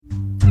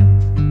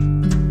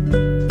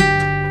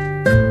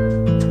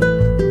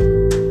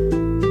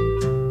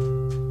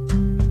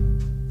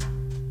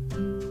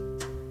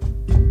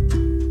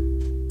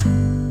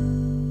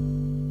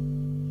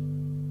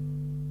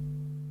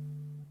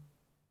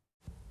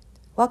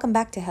Welcome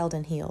back to Held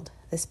and Healed.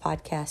 This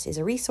podcast is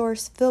a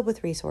resource filled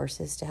with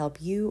resources to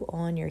help you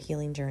on your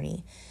healing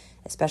journey,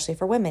 especially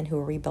for women who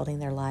are rebuilding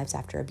their lives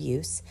after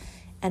abuse,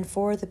 and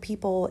for the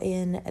people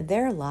in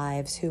their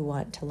lives who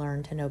want to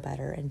learn to know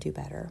better and do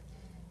better.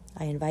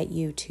 I invite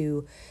you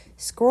to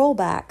scroll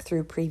back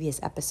through previous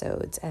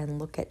episodes and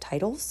look at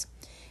titles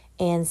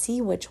and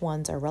see which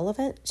ones are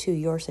relevant to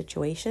your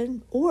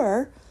situation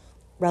or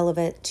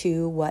relevant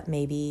to what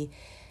maybe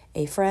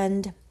a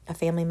friend, a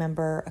family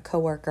member, a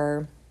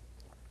coworker,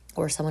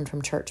 or someone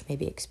from church may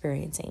be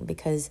experiencing,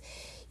 because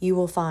you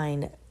will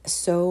find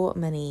so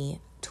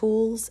many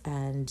tools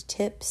and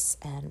tips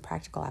and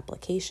practical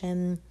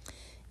application,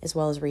 as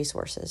well as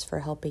resources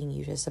for helping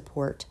you to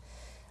support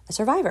a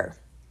survivor.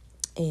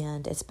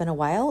 And it's been a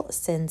while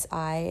since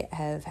I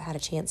have had a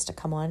chance to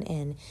come on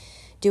and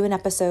do an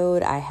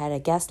episode. I had a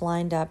guest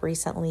lined up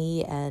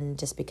recently, and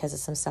just because of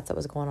some stuff that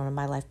was going on in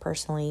my life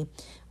personally,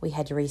 we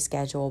had to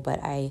reschedule, but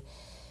I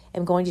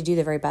am going to do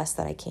the very best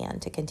that I can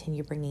to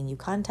continue bringing you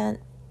content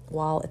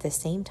while at the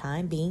same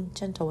time being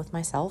gentle with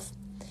myself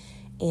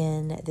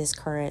in this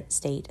current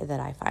state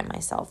that I find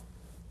myself.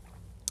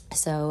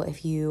 So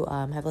if you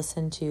have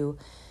listened to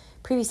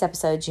previous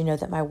episodes, you know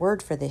that my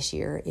word for this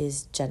year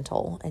is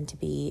gentle, and to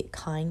be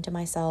kind to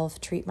myself,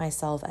 treat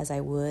myself as I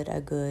would a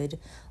good,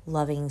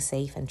 loving,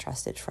 safe, and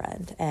trusted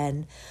friend.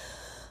 And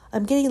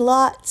I'm getting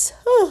lots,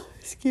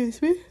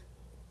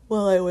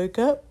 while I wake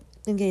up,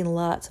 I'm getting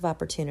lots of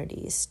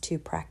opportunities to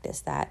practice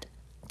that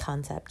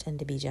concept and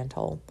to be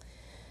gentle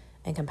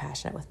and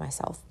compassionate with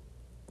myself.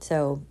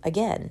 So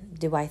again,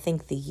 do I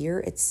think the year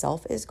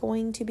itself is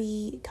going to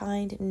be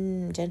kind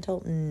and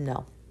gentle?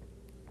 No.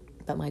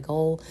 But my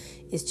goal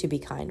is to be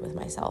kind with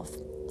myself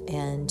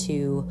and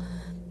to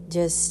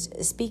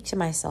just speak to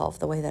myself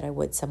the way that I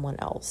would someone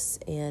else.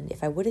 And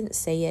if I wouldn't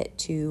say it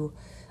to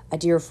a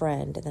dear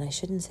friend, then I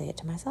shouldn't say it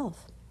to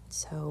myself.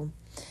 So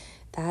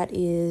that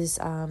is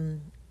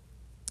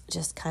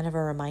just kind of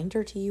a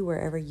reminder to you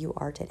wherever you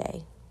are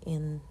today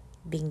in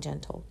being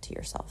gentle to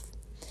yourself.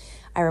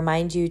 I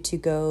remind you to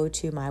go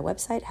to my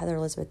website,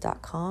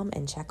 heatherelizabeth.com,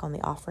 and check on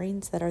the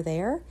offerings that are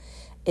there,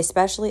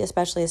 especially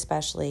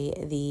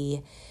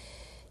the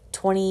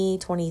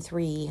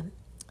 2023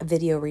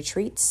 video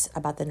retreats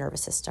about the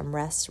nervous system,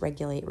 rest,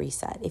 regulate,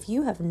 reset. If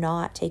you have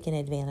not taken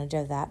advantage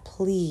of that,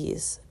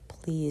 please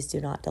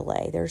do not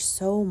delay. There's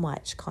so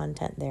much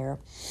content there.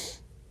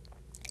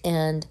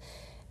 And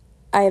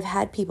I have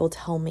had people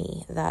tell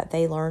me that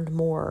they learned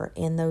more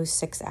in those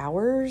 6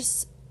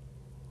 hours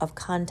of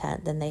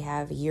content than they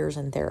have years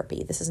in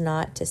therapy. This is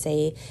not to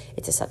say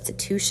it's a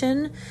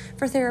substitution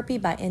for therapy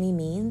by any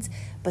means,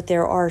 but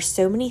there are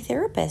so many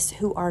therapists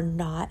who are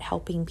not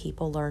helping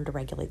people learn to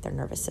regulate their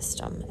nervous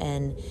system.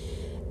 And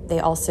they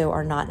also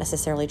are not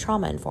necessarily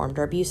trauma-informed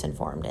or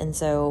abuse-informed. And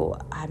so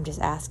I'm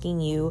just asking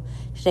you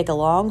to take a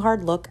long,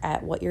 hard look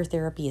at what your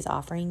therapy is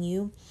offering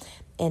you.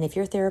 And if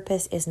your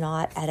therapist is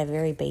not at a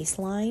very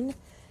baseline,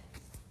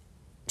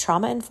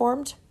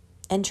 trauma-informed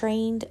and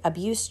trained,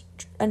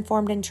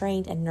 abuse-informed and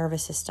trained, and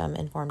nervous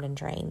system-informed and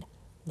trained,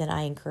 then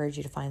I encourage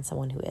you to find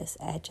someone who is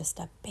at just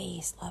a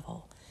base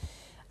level.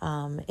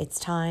 It's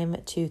time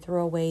to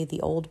throw away the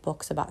old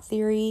books about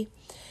theory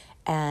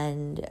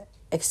and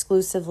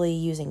exclusively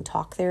using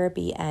talk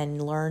therapy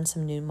and learn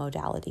some new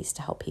modalities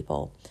to help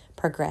people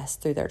progress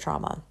through their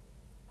trauma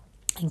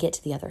and get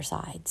to the other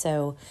side.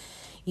 So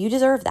you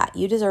deserve that.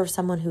 You deserve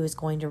someone who is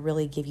going to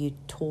really give you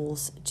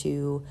tools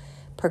to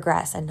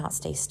progress and not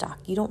stay stuck.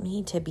 You don't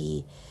need to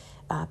be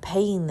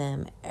paying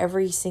them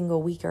every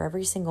single week or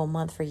every single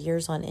month for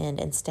years on end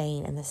and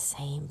staying in the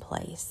same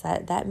place.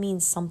 That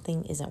means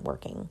something isn't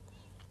working,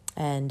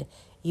 and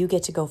you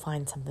get to go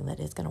find something that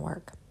is going to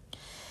work.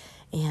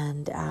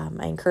 And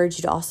I encourage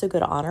you to also go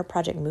to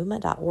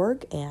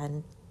honorprojectmovement.org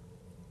and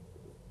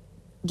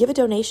give a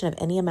donation of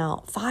any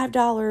amount, $5,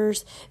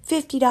 $50,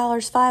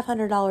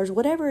 $500,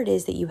 whatever it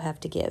is that you have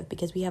to give,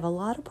 because we have a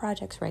lot of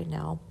projects right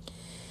now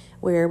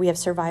where we have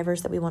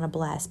survivors that we want to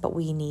bless, but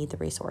we need the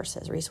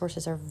resources.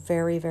 Resources are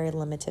very, very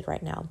limited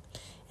right now.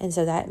 And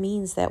so that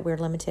means that we're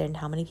limited in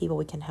how many people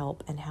we can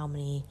help and how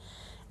many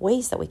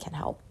ways that we can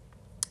help.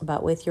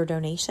 But with your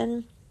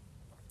donation,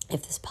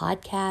 if this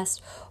podcast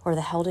or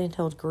the Held and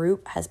Healed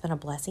group has been a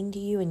blessing to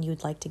you and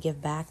you'd like to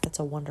give back, that's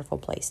a wonderful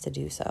place to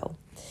do so.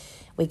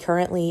 We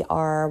currently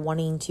are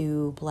wanting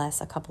to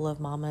bless a couple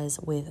of mamas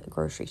with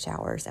grocery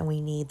showers, and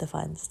we need the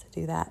funds to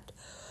do that.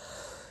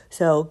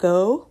 So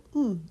go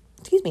to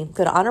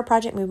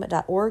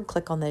honorprojectmovement.org,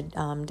 click on the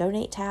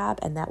donate tab,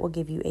 and that will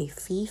give you a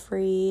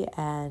fee-free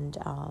and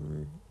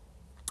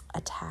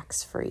a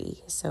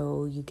tax-free.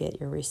 So you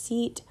get your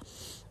receipt,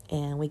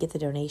 and we get the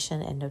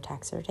donation, and no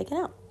taxes are taken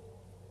out.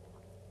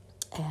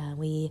 And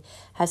we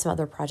have some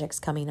other projects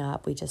coming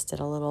up. We just did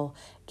a little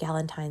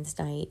Galentine's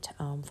night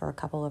for a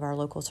couple of our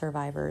local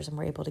survivors, and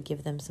we're able to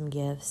give them some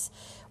gifts.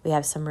 We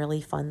have some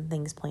really fun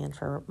things planned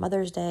for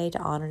Mother's Day to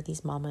honor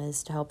these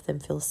mamas, to help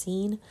them feel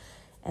seen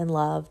and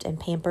loved and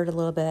pampered a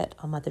little bit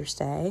on Mother's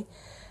Day.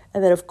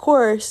 And then, of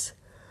course,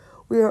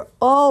 We are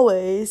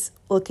always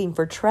looking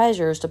for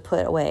treasures to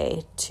put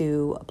away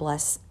to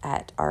bless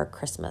at our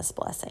Christmas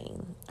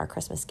blessing, our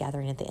Christmas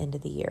gathering at the end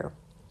of the year.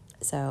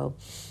 So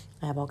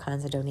I have all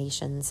kinds of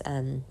donations,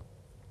 and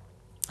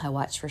I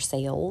watch for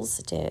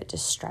sales to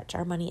stretch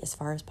our money as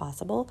far as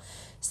possible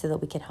so that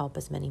we can help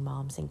as many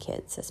moms and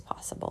kids as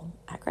possible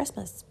at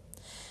Christmas.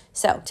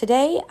 So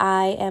today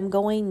I am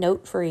going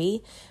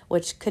note-free,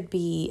 which could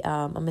be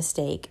a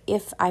mistake.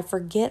 If I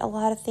forget a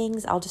lot of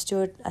things, I'll just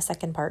do a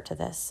second part to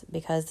this,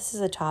 because this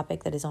is a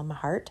topic that is on my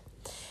heart,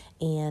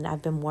 and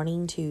I've been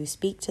wanting to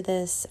speak to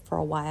this for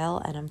a while,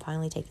 and I'm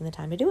finally taking the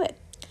time to do it.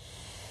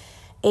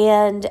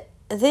 And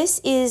this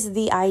is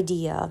the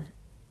idea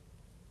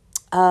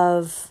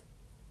of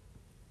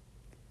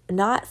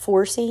not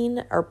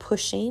forcing or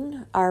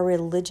pushing our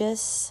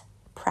religious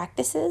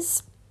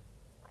practices,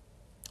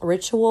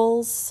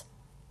 rituals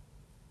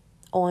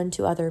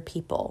onto other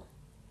people.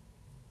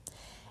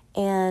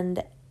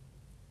 And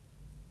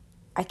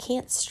I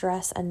can't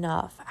stress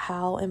enough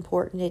how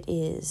important it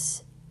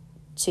is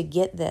to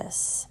get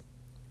this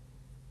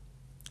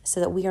so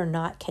that we are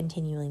not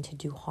continuing to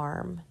do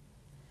harm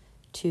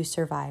to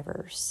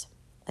survivors,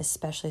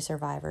 especially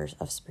survivors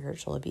of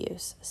spiritual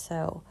abuse.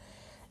 So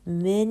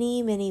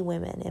many, many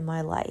women in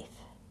my life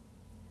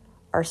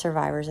are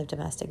survivors of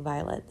domestic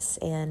violence,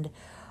 and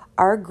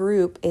our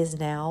group is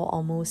now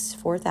almost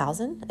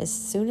 4,000. As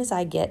soon as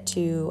I get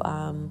to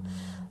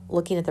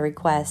looking at the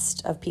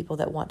request of people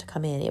that want to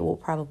come in, it will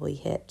probably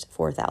hit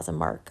 4,000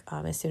 mark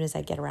as soon as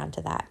I get around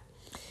to that.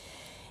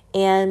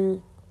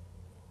 And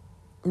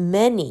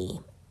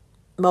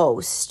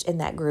most in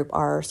that group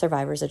are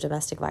survivors of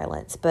domestic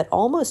violence, but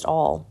almost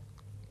all,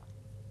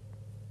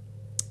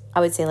 I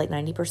would say like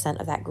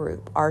 90% of that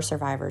group are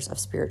survivors of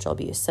spiritual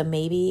abuse. So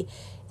maybe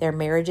their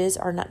marriages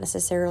are not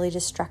necessarily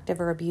destructive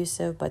or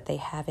abusive, but they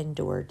have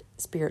endured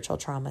spiritual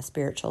trauma,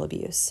 spiritual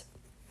abuse.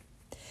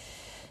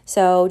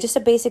 So just a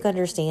basic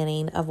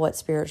understanding of what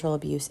spiritual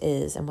abuse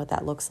is and what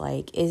that looks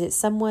like. Is it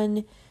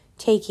someone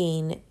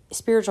taking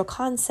spiritual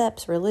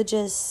concepts,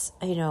 religious,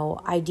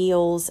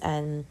 ideals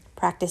and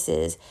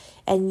practices,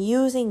 and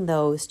using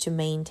those to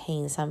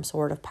maintain some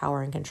sort of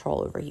power and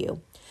control over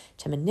you,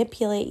 to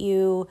manipulate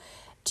you,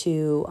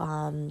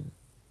 to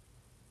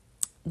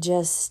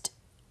just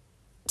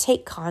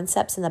take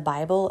concepts in the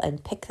Bible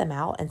and pick them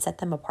out and set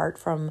them apart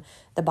from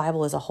the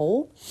Bible as a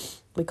whole?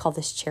 We call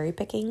this cherry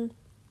picking.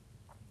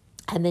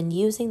 And then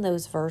using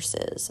those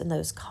verses and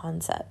those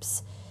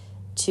concepts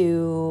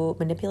to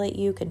manipulate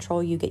you,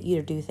 control you, get you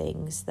to do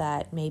things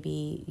that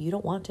maybe you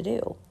don't want to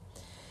do.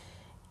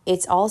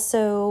 It's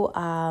also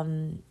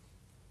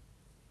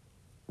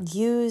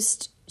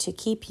used to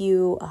keep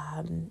you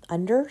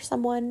under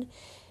someone.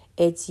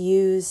 It's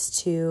used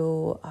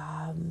to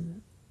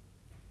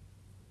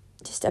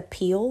just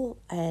appeal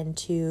and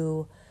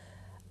to,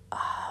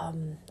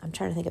 I'm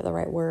trying to think of the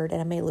right word, and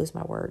I may lose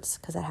my words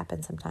because that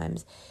happens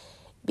sometimes.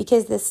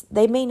 Because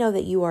they may know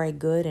that you are a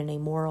good and a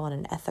moral and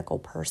an ethical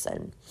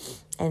person.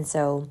 And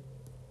so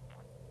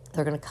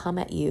they're going to come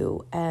at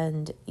you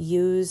and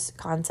use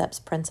concepts,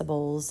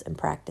 principles, and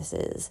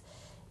practices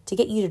to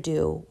get you to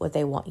do what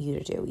they want you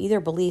to do. Either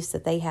beliefs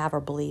that they have or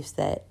beliefs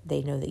that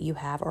they know that you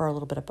have, or a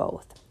little bit of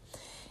both.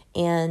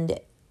 And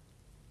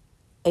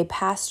a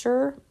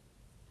pastor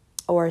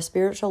or a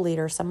spiritual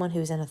leader, someone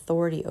who's in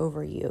authority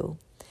over you,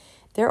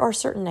 there are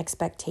certain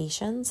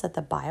expectations that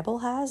the Bible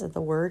has, that the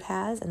Word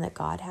has, and that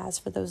God has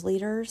for those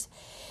leaders.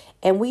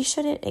 And we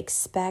shouldn't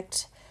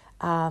expect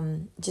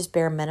just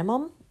bare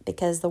minimum,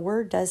 because the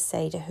Word does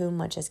say, to whom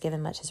much is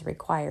given, much is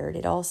required.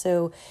 It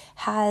also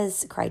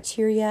has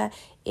criteria.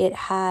 It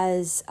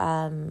has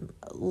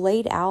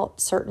laid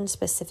out certain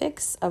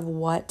specifics of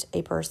what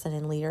a person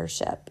in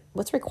leadership,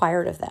 what's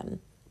required of them.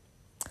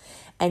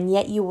 And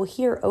yet you will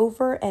hear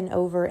over and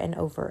over and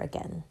over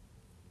again,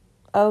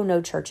 oh,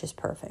 no church is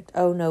perfect.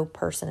 Oh, no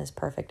person is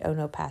perfect. Oh,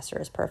 no pastor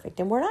is perfect.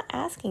 And we're not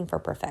asking for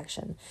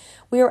perfection.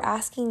 We are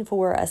asking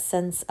for a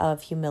sense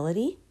of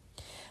humility.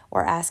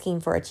 We're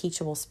asking for a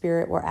teachable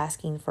spirit. We're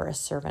asking for a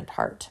servant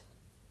heart.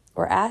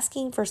 We're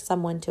asking for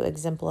someone to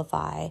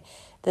exemplify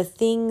the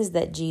things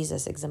that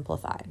Jesus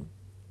exemplified.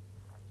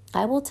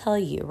 I will tell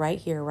you right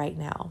here, right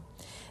now,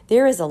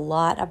 there is a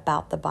lot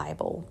about the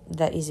Bible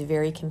that is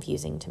very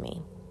confusing to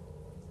me.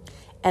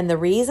 And the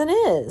reason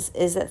is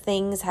that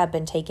things have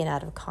been taken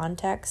out of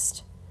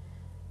context,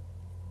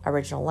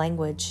 original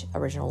language,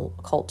 original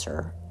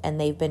culture, and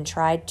they've been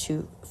tried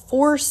to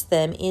force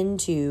them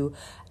into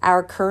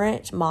our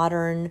current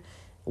modern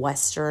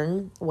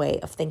Western way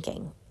of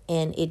thinking.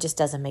 And it just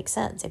doesn't make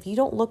sense. If you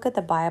don't look at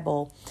the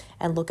Bible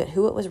and look at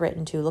who it was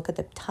written to, look at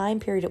the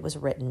time period it was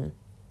written,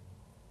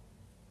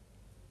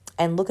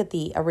 and look at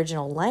the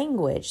original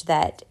language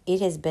that it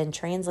has been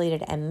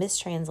translated and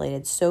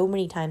mistranslated so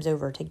many times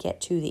over to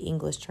get to the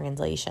English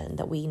translation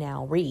that we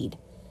now read,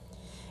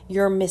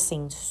 you're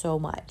missing so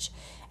much.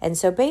 And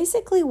so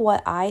basically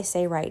what I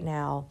say right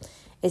now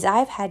is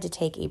I've had to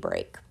take a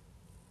break.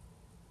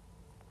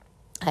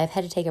 I've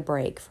had to take a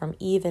break from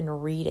even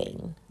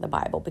reading the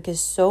Bible because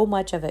so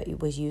much of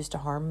it was used to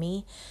harm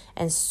me,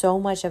 and so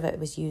much of it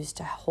was used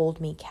to hold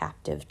me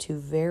captive to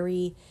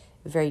very,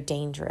 very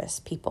dangerous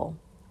people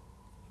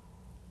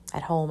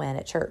at home and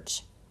at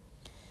church.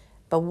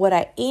 But what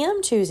I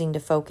am choosing to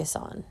focus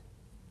on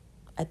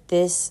at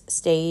this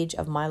stage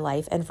of my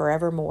life and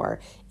forevermore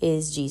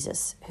is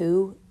Jesus,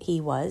 who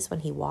he was when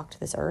he walked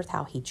this earth,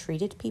 how he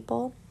treated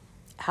people,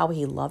 how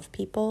he loved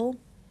people,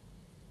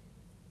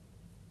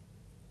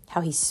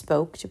 how he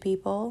spoke to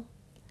people,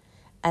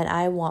 and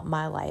I want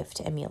my life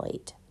to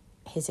emulate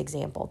his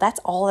example. That's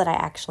all that I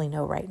actually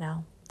know right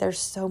now. There's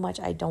so much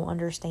I don't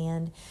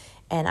understand,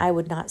 and I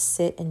would not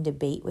sit and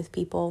debate with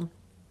people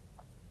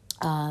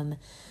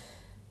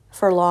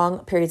for long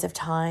periods of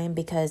time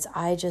because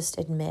I just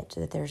admit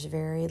that there's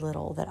very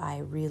little that I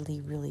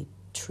really, really,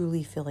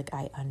 truly feel like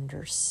I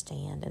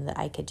understand and that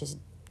I could just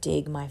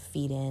dig my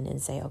feet in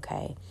and say,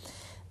 okay,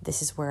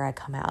 this is where I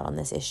come out on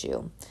this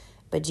issue.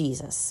 But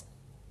Jesus,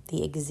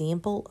 the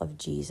example of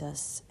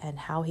Jesus and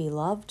how he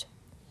loved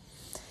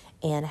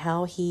and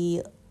how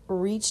he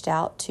reached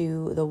out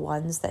to the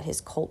ones that his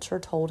culture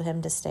told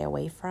him to stay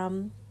away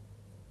from,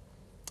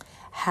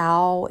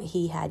 how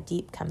he had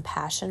deep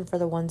compassion for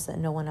the ones that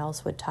no one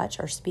else would touch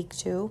or speak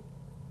to,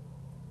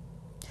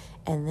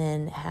 and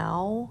then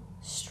how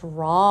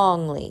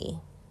strongly,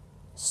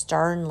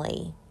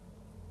 sternly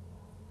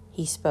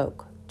he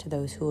spoke to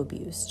those who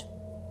abused.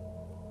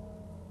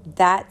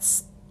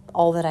 That's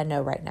all that I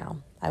know right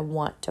now. I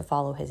want to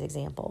follow his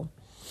example.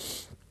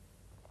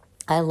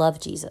 I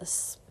love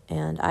Jesus,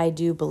 and I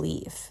do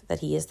believe that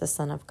he is the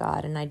Son of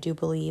God, and I do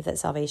believe that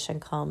salvation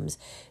comes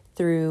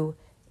through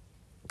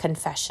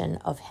confession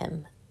of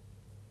him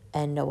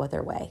and no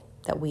other way,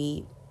 that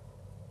we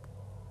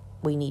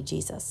need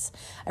Jesus.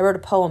 I wrote a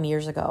poem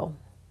years ago,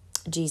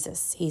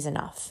 Jesus, he's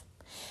enough.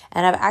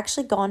 And I've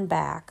actually gone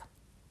back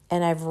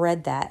and I've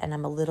read that and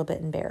I'm a little bit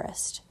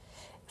embarrassed.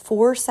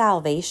 For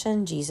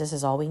salvation, Jesus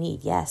is all we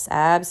need. Yes,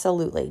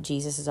 absolutely.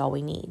 Jesus is all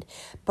we need.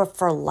 But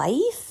for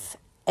life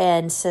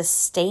and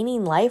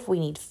sustaining life, we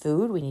need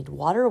food, we need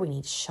water, we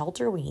need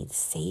shelter, we need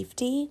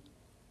safety,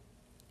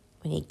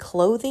 we need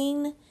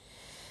clothing.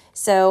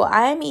 So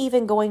I'm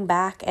even going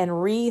back and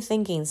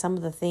rethinking some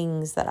of the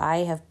things that I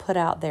have put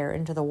out there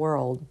into the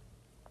world.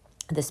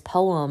 This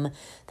poem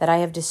that I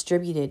have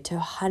distributed to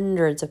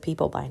hundreds of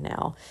people by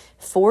now.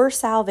 For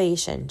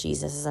salvation,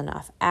 Jesus is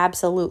enough.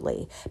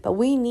 Absolutely. But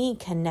we need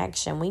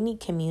connection. We need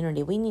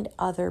community. We need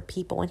other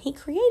people. And he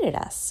created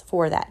us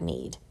for that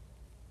need.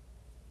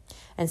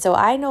 And so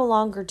I no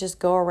longer just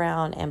go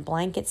around and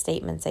blanket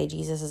statement say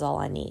Jesus is all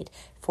I need.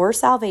 For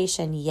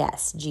salvation,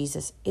 yes,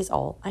 Jesus is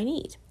all I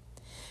need.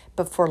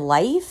 But for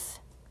life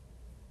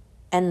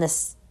and the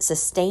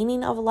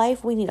sustaining of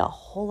life, we need a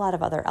whole lot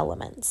of other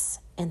elements.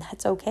 And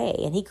that's okay.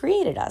 And he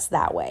created us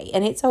that way.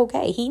 And it's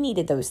okay. He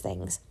needed those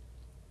things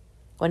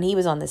when he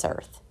was on this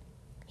earth.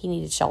 He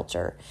needed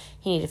shelter.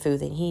 He needed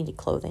food. He needed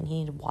clothing. He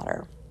needed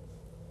water.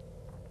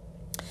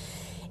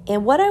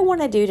 And what I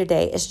want to do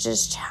today is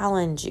just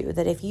challenge you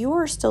that if you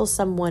are still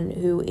someone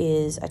who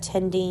is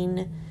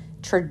attending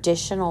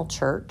traditional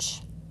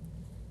church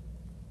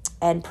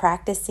and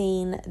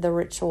practicing the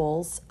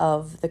rituals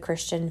of the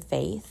Christian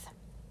faith,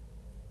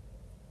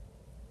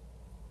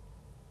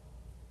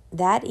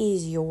 that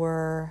is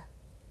your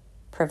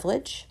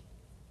privilege.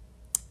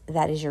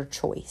 That is your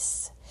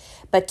choice.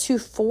 But to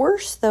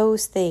force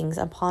those things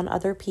upon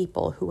other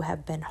people who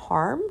have been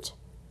harmed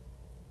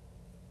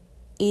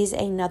is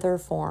another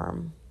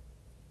form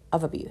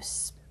of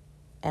abuse.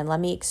 And let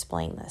me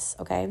explain this,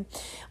 okay?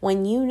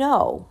 When you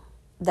know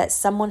that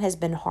someone has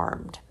been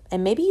harmed,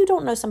 and maybe you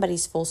don't know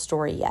somebody's full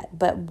story yet,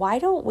 but why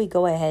don't we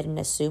go ahead and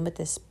assume at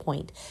this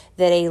point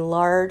that a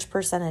large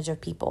percentage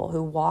of people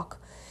who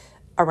walk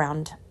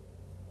around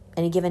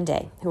any given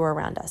day who are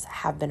around us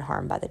have been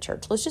harmed by the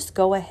church? Let's just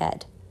go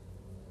ahead.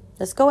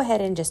 Let's go ahead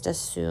and just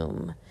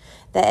assume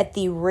that at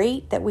the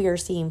rate that we are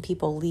seeing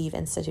people leave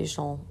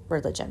institutional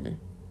religion,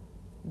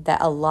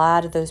 that a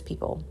lot of those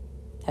people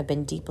have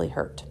been deeply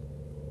hurt,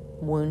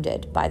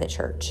 wounded by the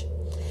church.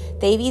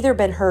 They've either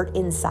been hurt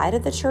inside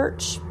of the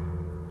church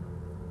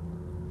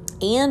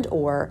and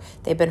or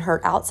they've been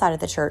hurt outside of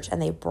the church,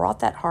 and they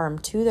brought that harm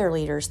to their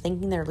leaders,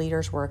 thinking their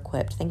leaders were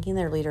equipped, thinking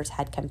their leaders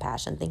had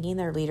compassion, thinking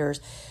their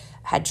leaders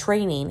had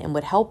training and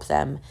would help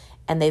them,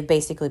 and they've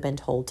basically been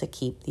told to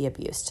keep the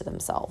abuse to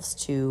themselves,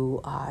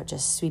 to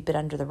just sweep it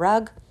under the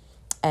rug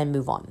and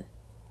move on.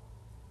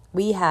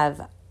 We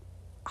have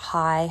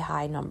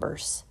high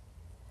numbers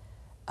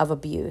of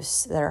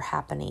abuse that are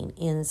happening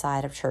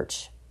inside of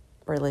church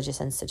religious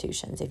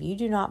institutions. If you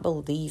do not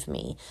believe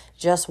me,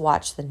 just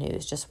watch the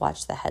news, just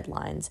watch the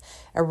headlines.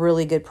 A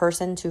really good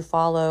person to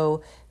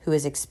follow who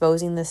is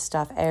exposing this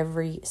stuff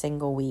every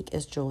single week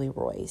is Julie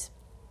Roys.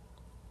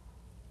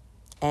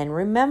 And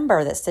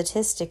remember that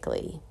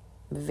statistically,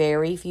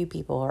 very few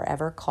people are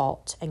ever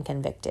caught and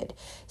convicted.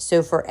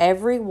 So for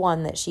every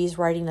one that she's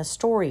writing a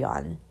story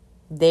on,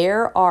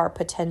 there are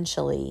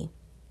potentially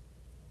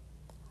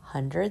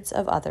hundreds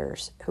of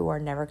others who are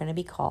never going to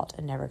be caught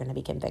and never going to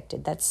be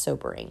convicted. That's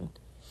sobering.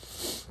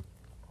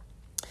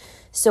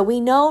 So we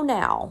know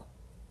now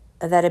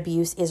that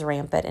abuse is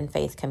rampant in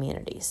faith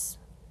communities.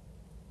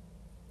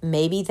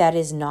 Maybe that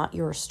is not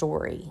your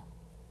story,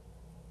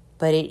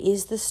 but it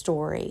is the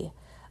story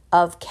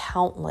of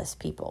countless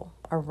people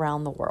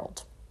around the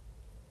world.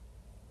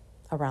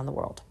 Around the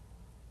world.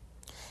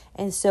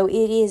 And so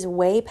it is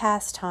way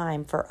past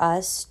time for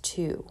us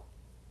to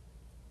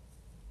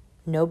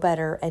know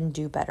better and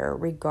do better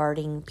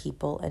regarding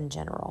people in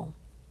general.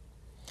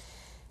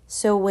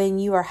 So when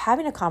you are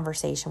having a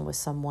conversation with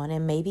someone,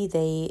 and maybe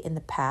they in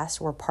the past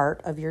were part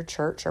of your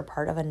church or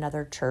part of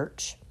another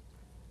church,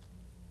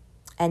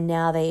 and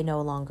now they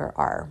no longer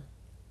are,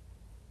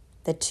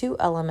 the two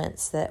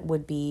elements that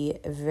would be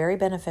very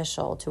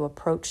beneficial to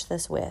approach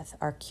this with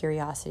are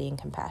curiosity and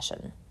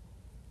compassion.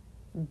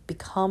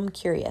 Become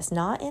curious,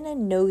 not in a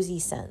nosy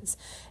sense,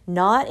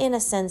 not in a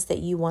sense that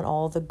you want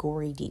all the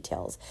gory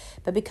details,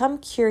 but become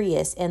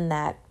curious in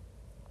that,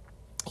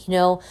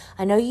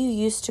 I know you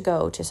used to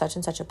go to such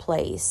and such a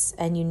place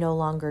and you no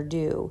longer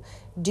do.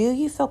 Do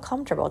you feel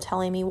comfortable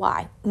telling me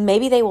why?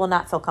 Maybe they will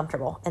not feel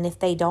comfortable. And if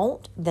they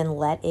don't, then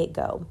let it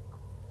go.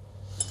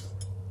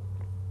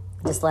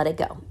 Just let it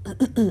go.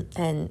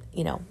 And,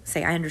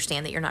 say, I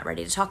understand that you're not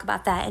ready to talk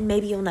about that. And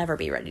maybe you'll never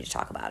be ready to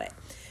talk about it.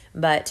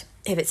 But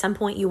if at some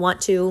point you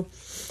want to,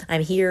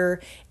 I'm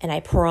here and I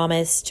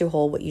promise to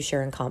hold what you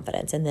share in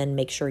confidence, and then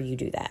make sure you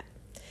do that.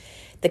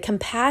 The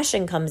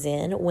compassion comes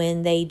in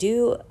when they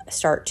do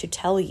start to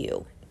tell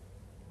you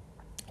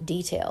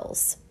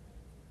details.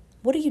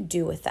 What do you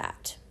do with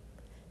that?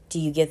 Do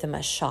you give them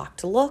a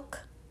shocked look?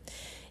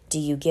 Do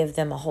you give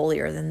them a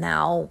holier than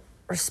thou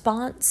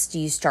response? Do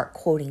you start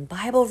quoting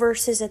Bible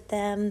verses at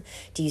them?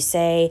 Do you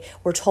say,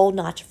 we're told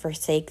not to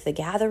forsake the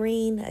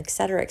gathering,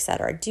 etc.,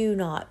 etc.?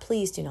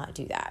 Please do not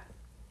do that.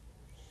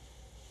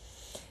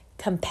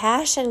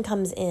 Compassion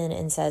comes in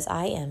and says,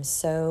 I am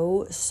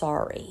so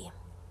sorry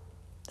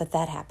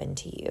that happened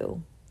to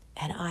you,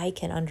 and I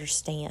can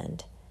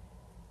understand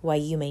why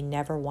you may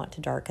never want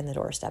to darken the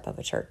doorstep of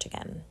a church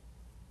again.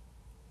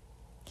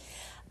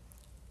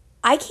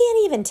 I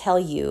can't even tell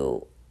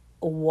you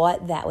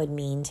what that would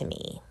mean to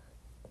me,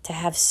 to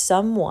have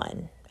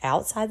someone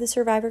outside the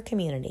survivor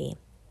community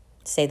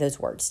say those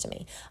words to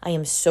me. I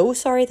am so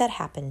sorry that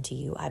happened to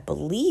you. I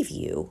believe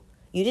you.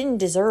 You didn't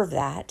deserve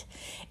that.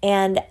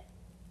 And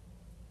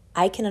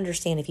I can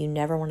understand if you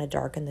never want to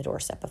darken the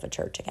doorstep of a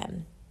church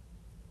again.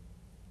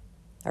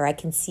 Or I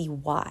can see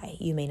why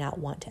you may not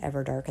want to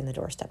ever darken the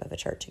doorstep of a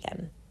church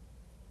again.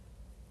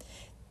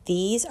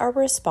 These are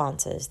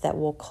responses that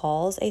will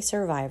cause a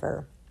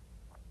survivor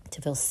to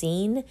feel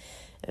seen,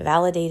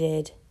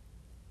 validated,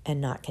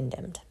 and not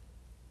condemned.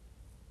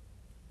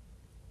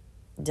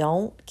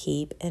 Don't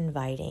keep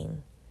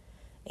inviting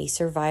a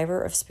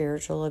survivor of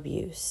spiritual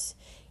abuse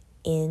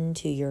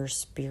into your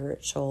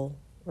spiritual,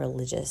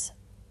 religious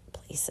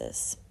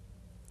places.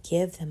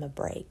 Give them a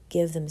break.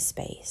 Give them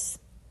space.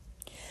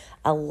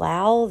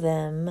 Allow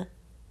them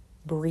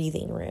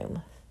breathing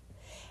room.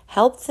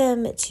 Help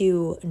them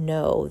to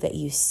know that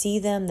you see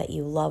them, that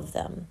you love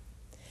them.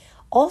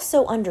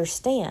 Also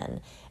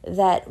understand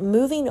that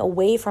moving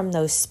away from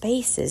those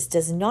spaces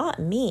does not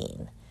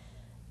mean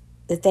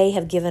that they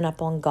have given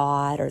up on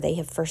God, or they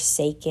have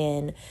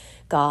forsaken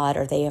God,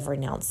 or they have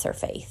renounced their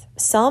faith.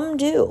 Some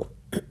do.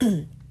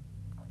 And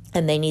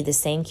they need the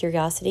same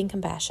curiosity and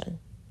compassion.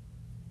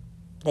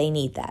 They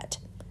need that.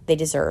 They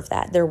deserve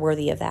that. They're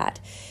worthy of that.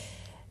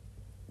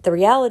 The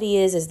reality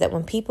is that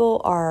when people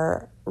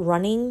are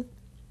running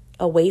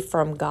away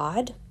from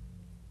God,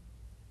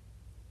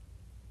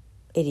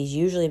 it is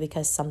usually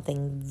because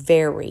something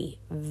very,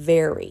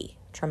 very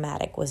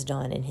traumatic was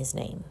done in his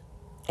name.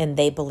 And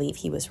they believe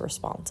he was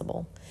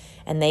responsible.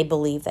 And they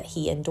believe that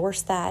he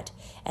endorsed that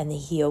and that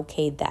he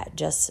okayed that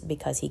just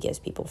because he gives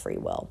people free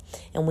will.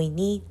 And we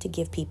need to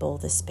give people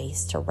the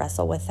space to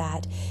wrestle with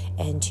that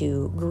and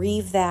to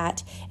grieve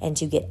that and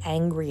to get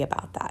angry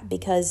about that,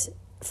 because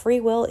free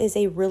will is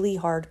a really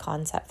hard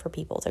concept for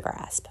people to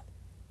grasp.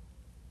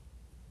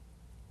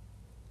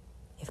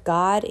 If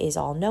God is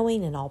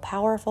all-knowing and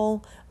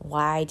all-powerful,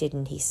 why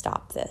didn't he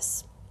stop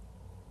this?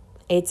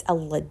 It's a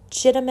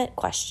legitimate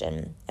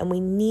question, and we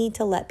need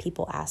to let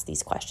people ask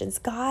these questions.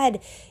 God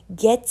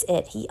gets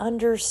it. He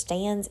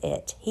understands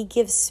it. He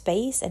gives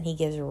space and he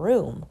gives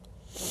room.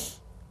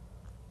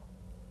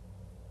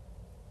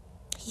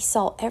 He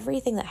saw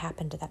everything that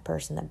happened to that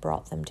person that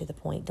brought them to the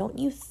point. Don't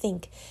you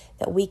think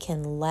that we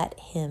can let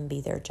him be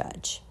their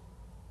judge?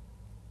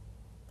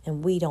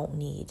 And we don't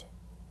need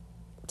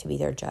to be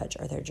their judge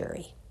or their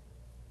jury.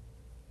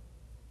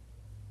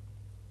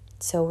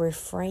 So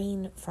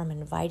refrain from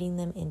inviting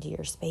them into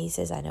your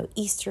spaces. I know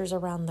Easter's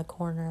around the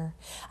corner.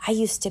 I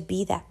used to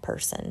be that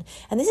person.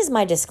 And this is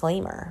my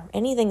disclaimer.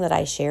 Anything that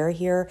I share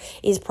here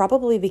is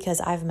probably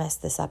because I've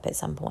messed this up at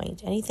some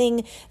point.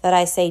 Anything that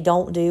I say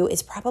don't do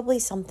is probably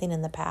something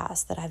in the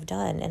past that I've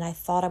done, and I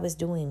thought I was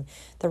doing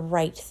the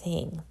right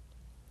thing.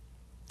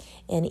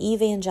 In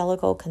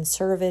evangelical,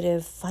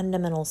 conservative,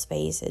 fundamental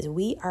spaces,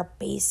 we are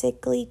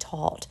basically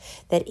taught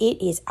that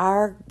it is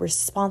our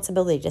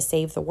responsibility to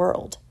save the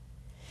world.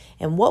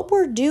 And what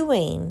we're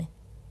doing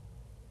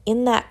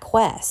in that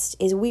quest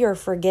is we are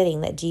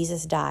forgetting that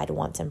Jesus died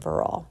once and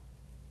for all.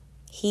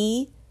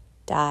 He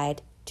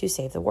died to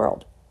save the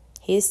world.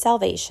 His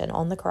salvation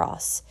on the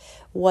cross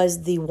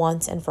was the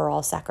once and for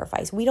all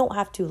sacrifice. We don't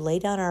have to lay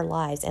down our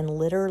lives and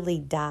literally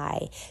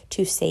die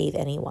to save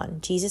anyone.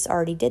 Jesus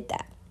already did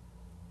that.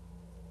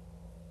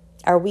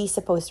 Are we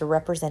supposed to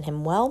represent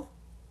him well?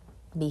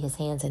 Be his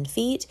hands and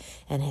feet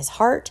and his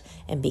heart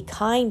and be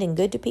kind and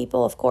good to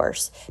people? Of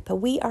course. But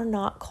we are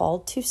not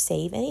called to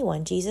save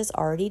anyone. Jesus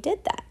already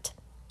did that.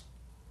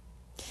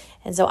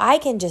 And so I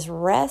can just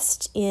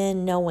rest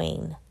in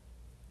knowing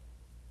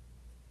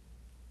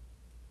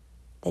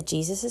that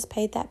Jesus has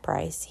paid that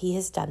price. He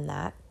has done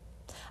that.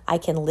 I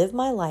can live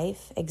my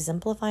life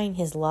exemplifying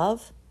his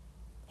love,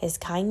 his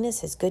kindness,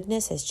 his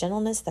goodness, his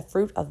gentleness, the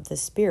fruit of the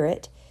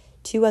Spirit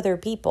to other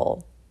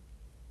people.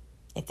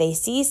 If they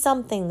see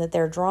something that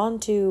they're drawn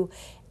to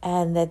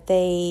and that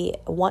they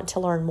want to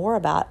learn more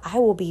about, I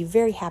will be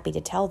very happy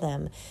to tell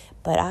them.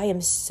 But I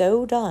am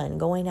so done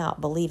going out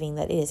believing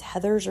that it is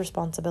Heather's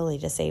responsibility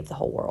to save the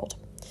whole world.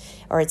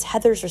 Or it's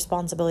Heather's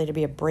responsibility to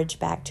be a bridge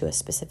back to a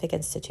specific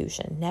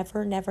institution.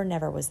 Never, never,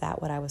 never was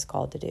that what I was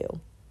called to do.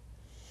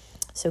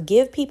 So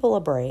give people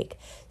a break.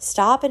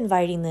 Stop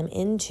inviting them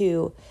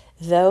into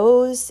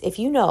those, if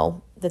you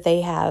know that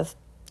they have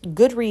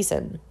good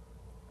reason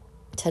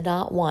to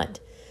not want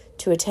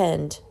to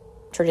attend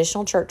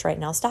traditional church right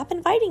now, stop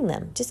inviting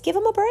them. Just give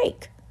them a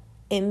break.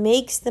 It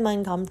makes them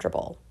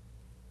uncomfortable.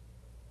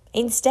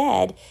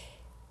 Instead,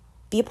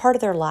 be a part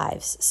of their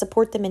lives.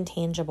 Support them in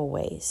tangible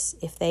ways.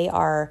 If they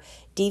are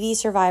DV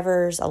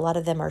survivors, a lot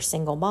of them are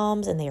single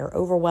moms and they are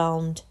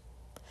overwhelmed.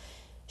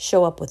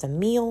 Show up with a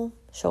meal.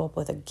 Show up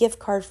with a gift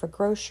card for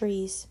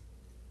groceries.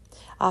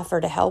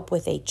 Offer to help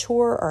with a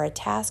chore or a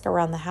task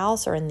around the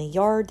house or in the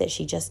yard that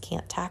she just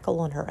can't tackle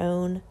on her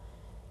own.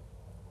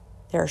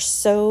 There are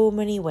so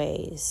many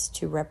ways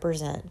to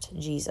represent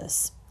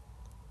Jesus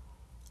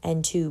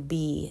and to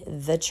be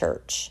the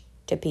church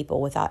to people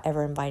without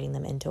ever inviting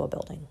them into a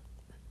building.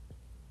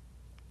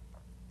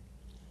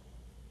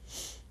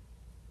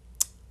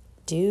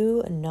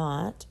 Do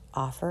not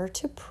offer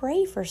to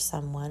pray for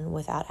someone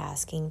without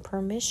asking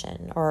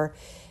permission, or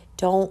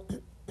don't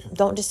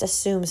just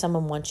assume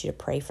someone wants you to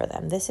pray for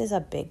them. This is a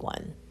big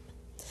one.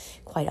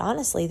 Quite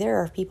honestly, there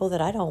are people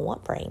that I don't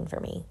want praying for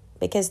me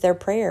because their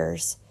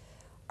prayers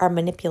are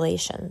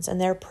manipulations and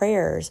their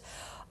prayers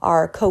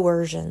are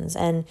coercions.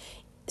 And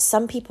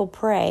some people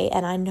pray,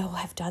 and I know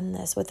I've done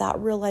this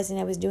without realizing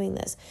I was doing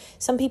this.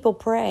 Some people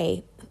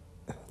pray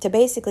to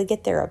basically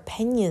get their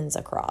opinions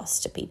across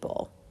to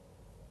people.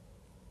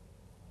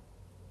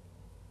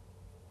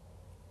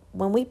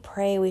 When we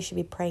pray, we should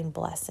be praying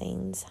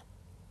blessings.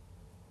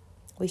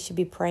 We should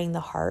be praying the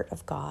heart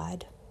of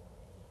God.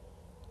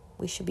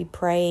 We should be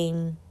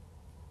praying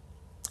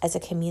as a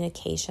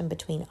communication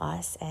between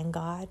us and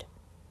God.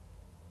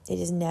 It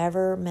is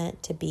never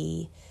meant to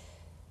be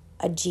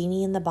a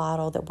genie in the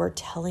bottle that we're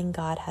telling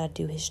God how to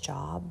do his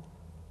job.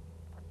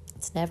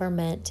 It's never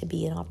meant to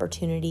be an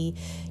opportunity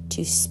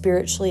to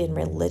spiritually and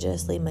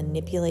religiously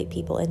manipulate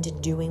people into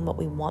doing what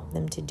we want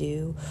them to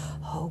do.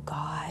 Oh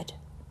God,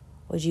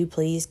 would you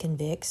please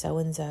convict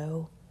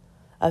so-and-so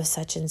of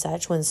such and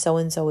such when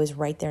so-and-so is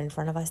right there in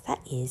front of us? That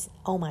is,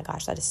 oh my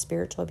gosh, that is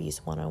spiritual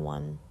abuse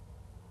 101.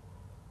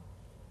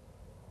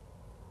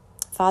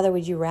 Father,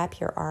 would you wrap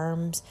your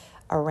arms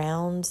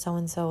around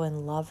so-and-so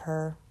and love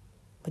her?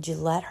 Would you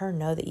let her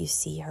know that you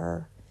see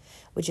her?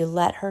 Would you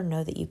let her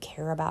know that you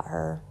care about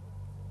her?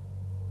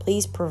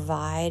 Please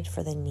provide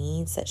for the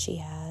needs that she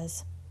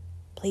has.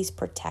 Please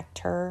protect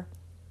her.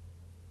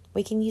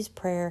 We can use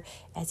prayer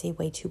as a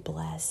way to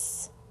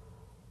bless,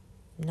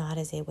 not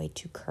as a way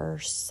to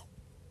curse.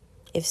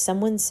 If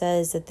someone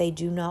says that they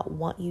do not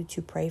want you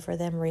to pray for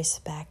them,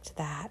 respect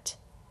that.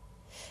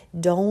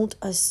 Don't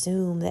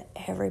assume that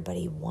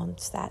everybody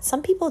wants that.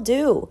 Some people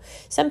do.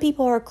 Some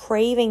people are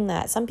craving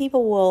that. Some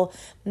people will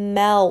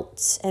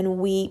melt and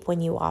weep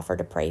when you offer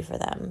to pray for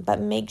them. But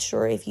make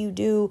sure if you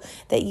do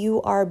that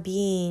you are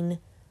being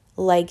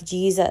like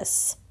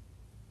Jesus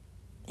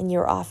and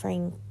you're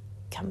offering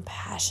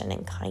compassion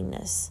and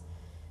kindness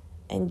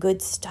and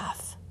good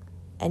stuff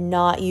and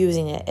not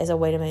using it as a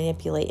way to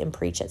manipulate and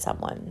preach at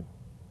someone.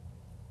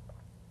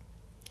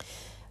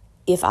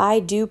 If I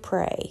do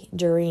pray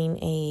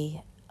during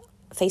a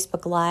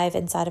Facebook Live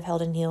inside of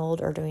Held and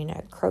Healed or doing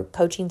a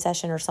coaching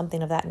session or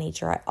something of that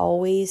nature, I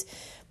always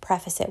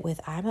preface it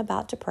with, I'm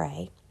about to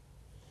pray.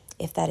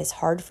 If that is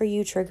hard for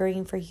you,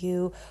 triggering for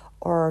you,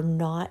 or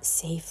not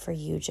safe for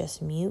you,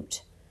 just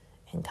mute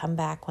and come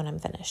back when I'm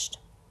finished.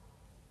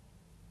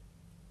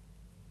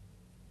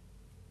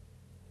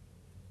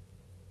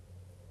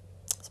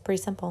 It's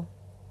pretty simple.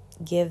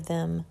 Give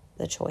them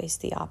the choice,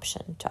 the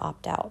option to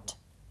opt out.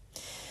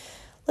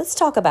 Let's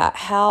talk about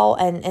how,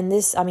 and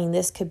this,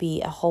 this could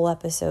be a whole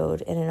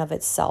episode in and of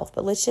itself,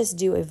 but let's just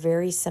do a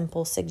very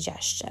simple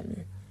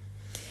suggestion.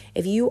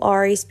 If you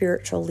are a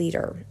spiritual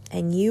leader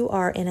and you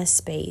are in a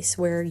space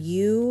where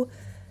you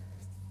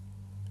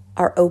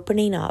are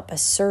opening up a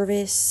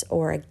service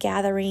or a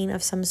gathering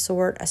of some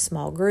sort, a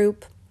small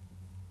group,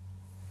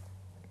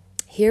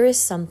 Here is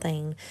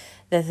something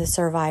that the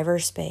survivor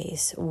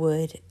space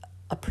would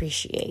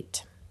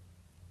appreciate.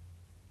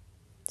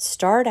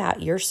 Start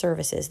out your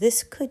services.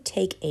 This could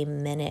take a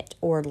minute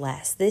or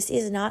less. This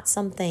is not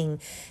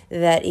something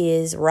that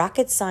is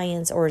rocket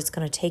science or it's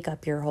going to take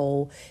up your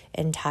whole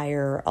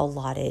entire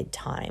allotted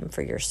time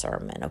for your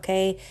sermon,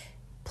 okay?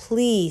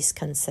 Please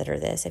consider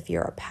this. If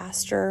you're a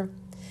pastor,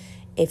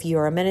 if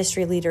you're a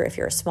ministry leader, if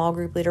you're a small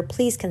group leader,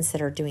 please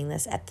consider doing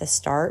this at the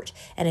start.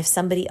 And if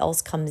somebody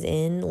else comes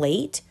in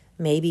late,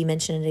 maybe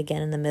mention it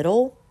again in the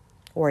middle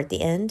or at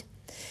the end.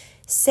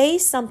 Say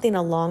something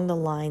along the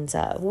lines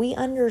of, we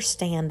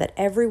understand that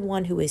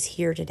everyone who is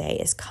here today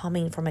is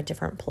coming from a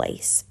different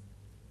place.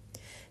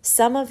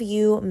 Some of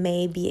you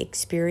may be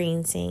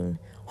experiencing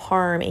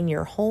harm in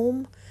your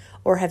home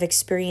or have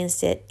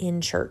experienced it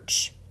in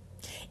church.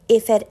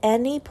 If at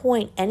any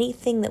point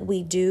anything that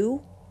we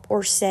do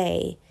or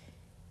say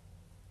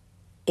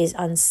is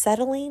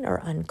unsettling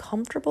or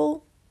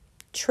uncomfortable,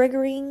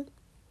 triggering,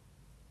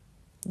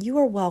 you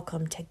are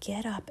welcome to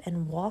get up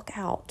and walk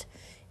out.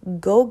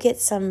 Go get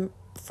some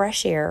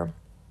fresh air.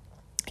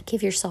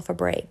 Give yourself a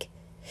break.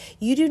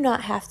 You do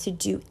not have to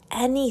do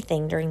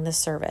anything during this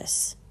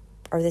service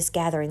or this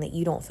gathering that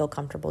you don't feel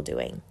comfortable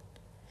doing.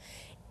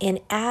 And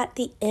at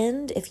the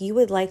end, if you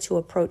would like to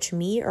approach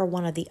me or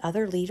one of the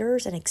other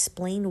leaders and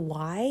explain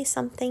why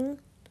something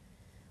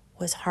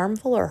was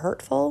harmful or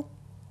hurtful,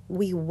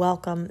 we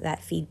welcome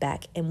that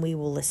feedback and we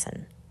will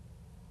listen.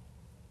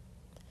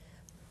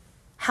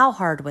 How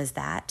hard was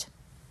that?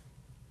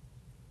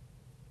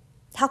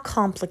 How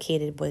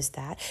complicated was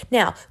that?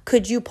 Now,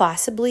 could you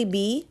possibly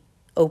be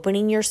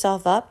opening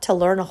yourself up to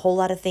learn a whole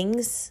lot of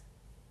things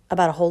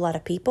about a whole lot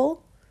of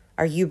people?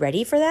 Are you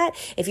ready for that?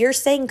 If you're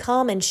saying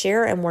come and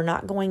share and we're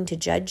not going to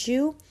judge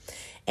you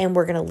and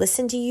we're going to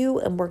listen to you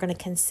and we're going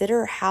to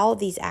consider how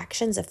these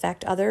actions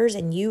affect others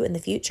and you in the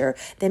future,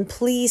 then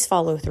please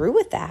follow through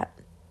with that.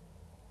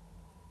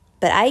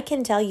 But I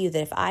can tell you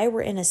that if I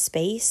were in a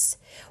space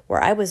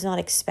where I was not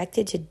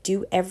expected to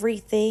do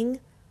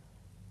everything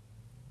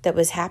that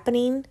was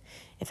happening,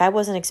 if I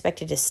wasn't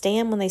expected to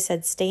stand when they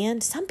said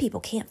stand, some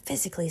people can't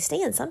physically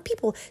stand. Some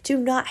people do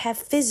not have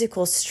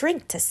physical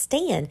strength to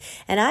stand.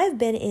 And I've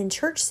been in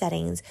church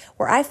settings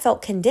where I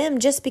felt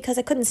condemned just because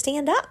I couldn't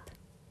stand up.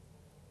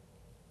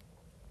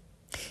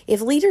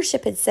 If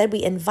leadership had said,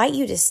 we invite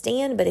you to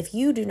stand, but if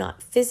you do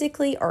not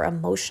physically or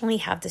emotionally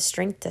have the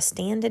strength to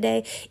stand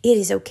today, it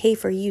is okay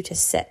for you to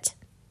sit.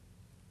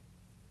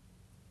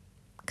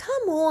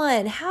 Come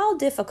on, how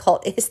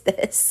difficult is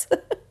this?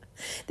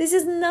 This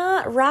is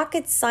not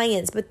rocket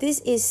science, but this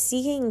is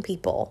seeing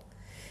people,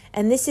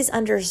 and this is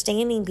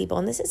understanding people,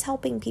 and this is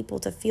helping people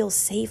to feel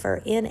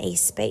safer in a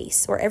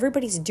space where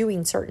everybody's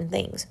doing certain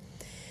things.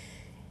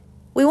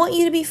 We want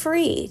you to be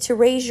free to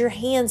raise your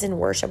hands in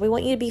worship. We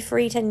want you to be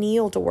free to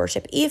kneel to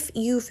worship if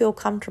you feel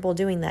comfortable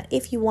doing that,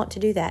 if you want to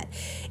do that.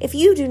 If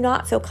you do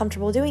not feel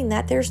comfortable doing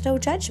that, there's no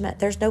judgment.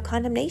 There's no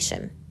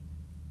condemnation.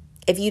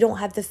 If you don't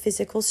have the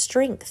physical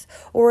strength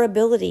or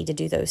ability to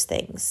do those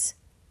things,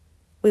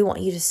 we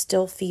want you to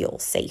still feel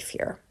safe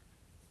here.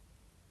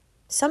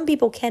 Some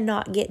people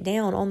cannot get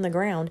down on the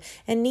ground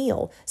and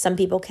kneel. Some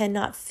people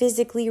cannot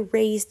physically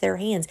raise their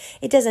hands.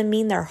 It doesn't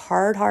mean they're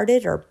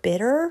hard-hearted or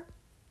bitter.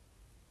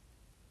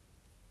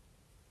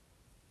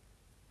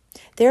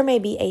 There may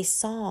be a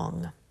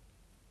song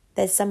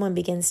that someone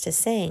begins to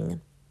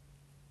sing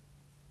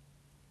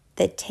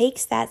that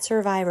takes that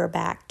survivor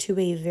back to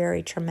a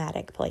very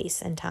traumatic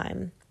place and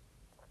time.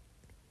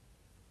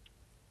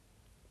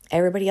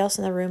 Everybody else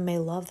in the room may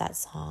love that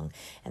song,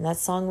 and that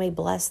song may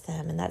bless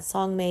them, and that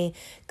song may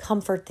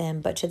comfort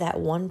them, but to that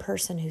one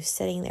person who's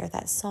sitting there,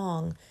 that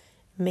song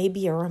may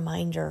be a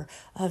reminder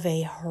of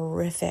a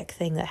horrific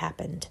thing that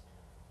happened.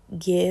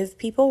 Give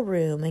people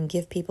room and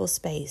give people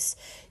space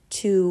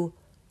to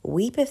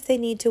weep if they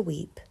need to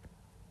weep,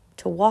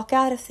 to walk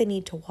out if they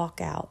need to walk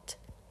out,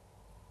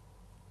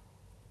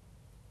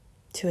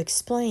 to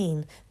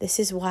explain, this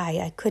is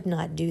why I could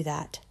not do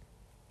that,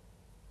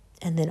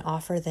 and then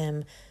offer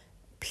them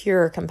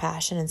pure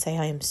compassion and say,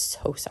 I am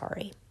so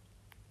sorry.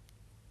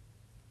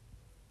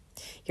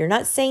 You're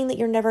not saying that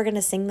you're never going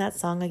to sing that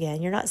song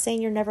again. You're not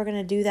saying you're never going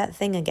to do that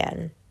thing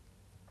again.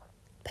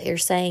 But you're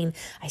saying,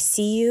 I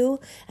see you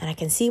and I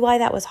can see why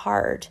that was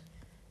hard.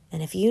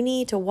 And if you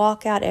need to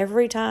walk out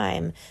every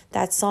time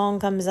that song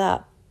comes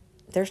up,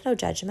 there's no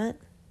judgment.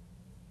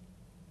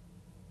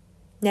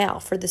 Now,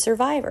 for the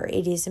survivor,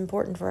 it is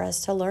important for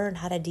us to learn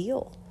how to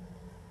deal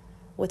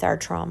with our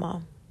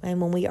trauma.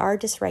 And when we are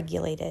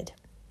dysregulated,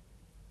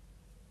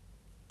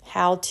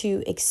 how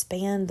to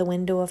expand the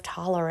window of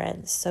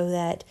tolerance so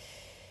that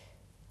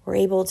we're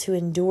able to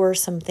endure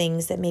some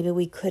things that maybe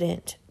we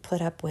couldn't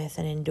put up with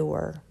and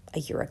endure a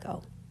year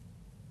ago.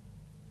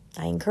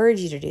 I encourage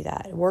you to do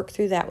that. Work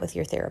through that with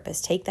your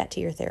therapist. Take that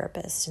to your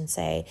therapist and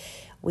say,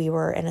 we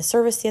were in a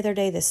service the other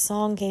day, this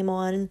song came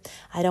on.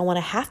 I don't want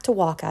to have to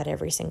walk out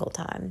every single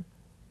time.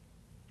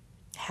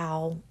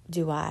 How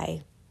do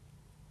I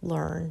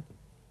learn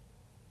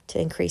to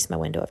increase my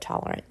window of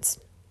tolerance?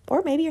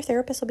 Or maybe your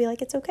therapist will be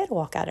like, it's okay to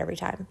walk out every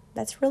time.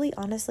 That's really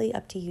honestly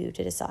up to you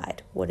to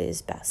decide what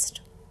is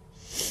best.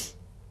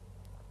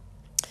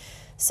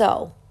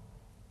 So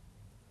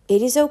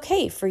it is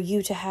okay for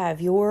you to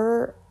have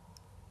your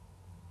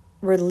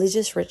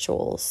religious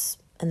rituals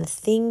and the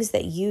things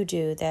that you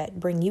do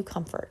that bring you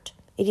comfort.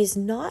 It is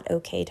not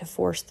okay to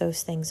force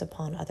those things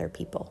upon other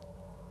people.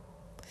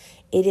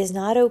 It is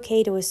not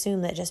okay to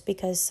assume that just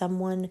because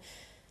someone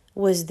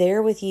was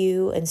there with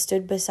you and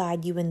stood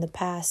beside you in the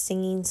past,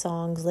 singing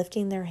songs,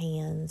 lifting their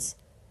hands,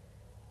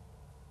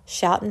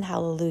 shouting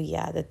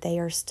hallelujah, that they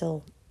are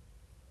still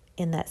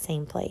in that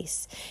same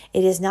place.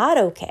 It is not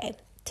okay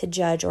to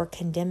judge or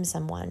condemn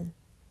someone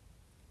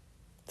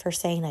for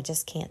saying, I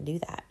just can't do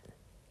that.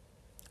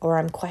 Or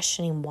I'm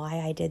questioning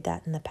why I did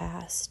that in the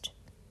past.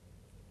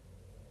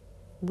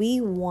 We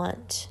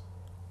want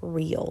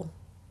real,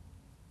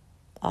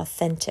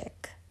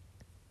 authentic.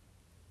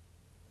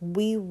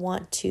 We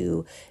want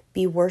to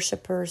be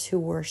worshipers who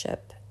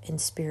worship in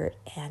spirit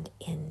and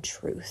in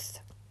truth.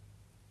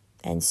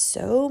 And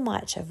so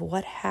much of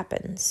what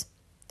happens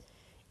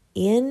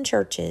in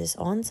churches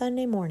on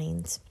Sunday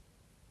mornings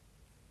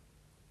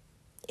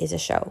is a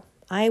show.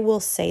 I will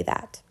say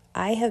that.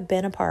 I have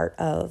been a part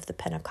of the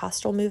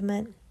Pentecostal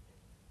movement.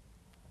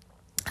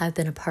 I've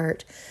been a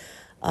part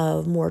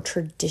of more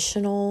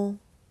traditional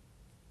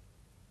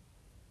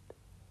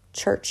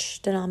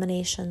church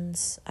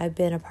denominations. I've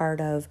been a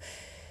part of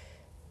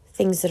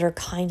things that are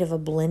kind of a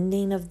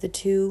blending of the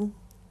two,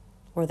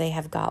 where they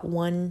have got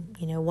one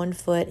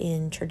foot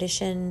in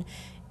tradition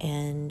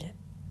and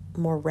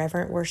more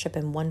reverent worship,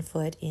 and one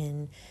foot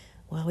in,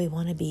 well, we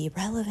want to be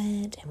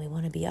relevant and we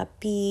want to be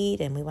upbeat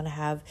and we want to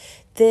have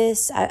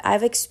this.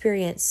 I've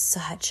experienced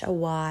such a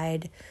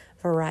wide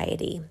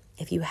variety.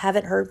 If you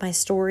haven't heard my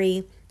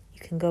story, you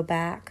can go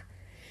back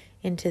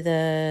into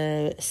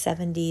the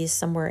 70s,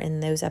 somewhere in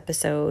those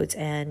episodes,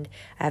 and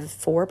I have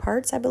 4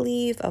 parts, I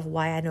believe, of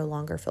why I no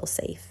longer feel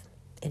safe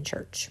in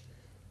church.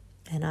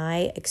 And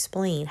I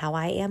explain how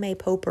I am a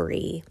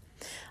potpourri.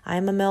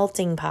 I'm a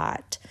melting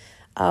pot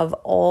of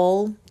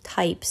all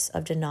types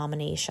of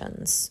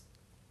denominations.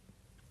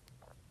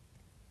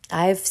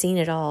 I've seen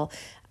it all.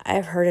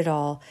 I've heard it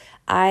all.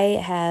 I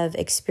have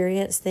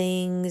experienced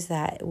things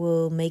that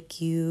will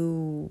make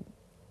you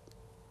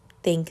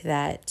think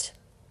that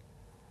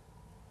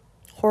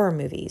horror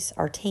movies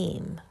are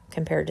tame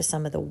compared to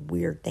some of the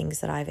weird things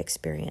that I've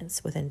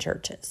experienced within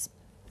churches.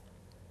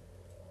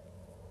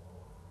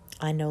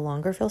 I no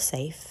longer feel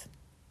safe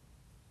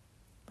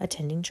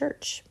attending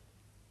church.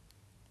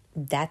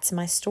 That's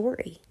my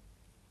story.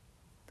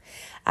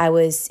 I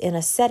was in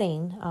a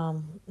setting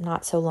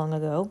not so long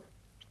ago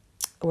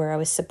where I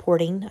was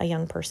supporting a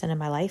young person in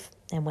my life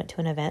and went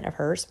to an event of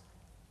hers.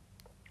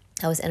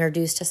 I was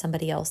introduced to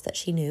somebody else that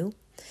she knew.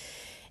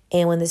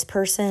 And when this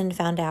person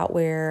found out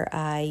where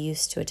I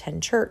used to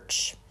attend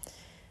church,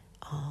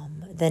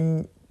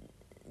 the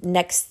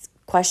next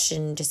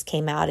question just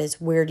came out is,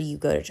 where do you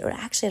go to church?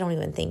 Actually, I don't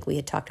even think we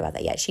had talked about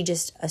that yet. She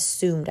just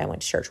assumed I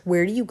went to church.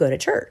 Where do you go to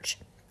church?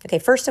 Okay,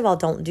 first of all,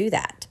 don't do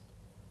that.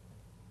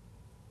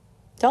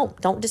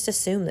 Don't just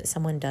assume that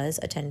someone does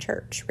attend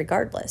church,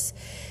 regardless.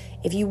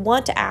 If you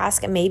want to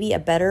ask, and maybe a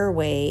better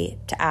way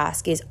to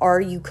ask is,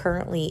 are you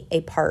currently a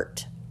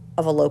part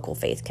of a local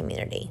faith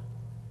community?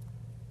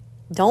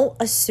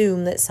 Don't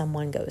assume that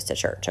someone goes to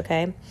church,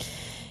 okay?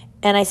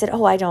 And I said,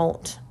 oh, I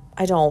don't.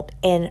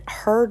 And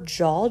her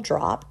jaw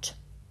dropped.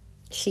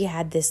 She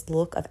had this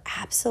look of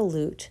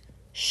absolute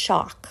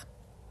shock.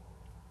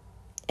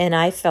 And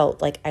I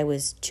felt like I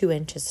was 2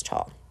 inches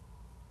tall.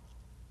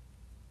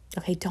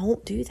 Okay,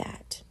 don't do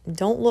that.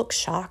 Don't look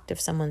shocked if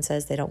someone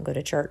says they don't go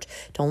to church.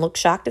 Don't look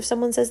shocked if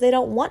someone says they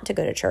don't want to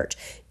go to church.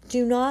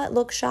 Do not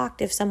look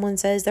shocked if someone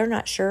says they're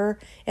not sure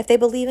if they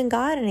believe in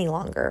God any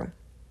longer.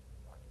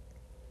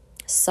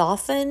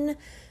 Soften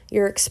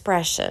your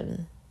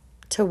expression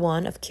to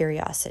one of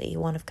curiosity,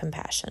 one of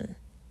compassion,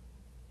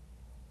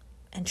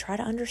 and try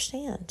to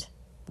understand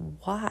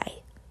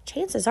why.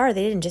 Chances are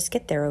they didn't just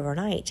get there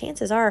overnight.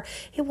 Chances are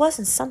it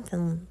wasn't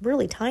something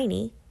really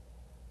tiny.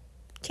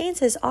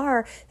 Chances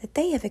are that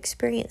they have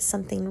experienced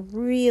something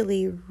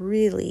really,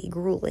 really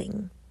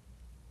grueling.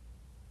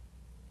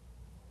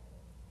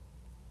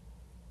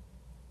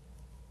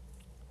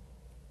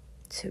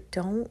 So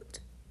don't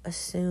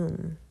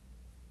assume.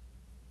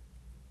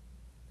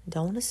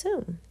 Don't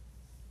assume.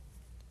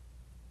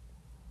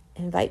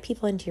 Invite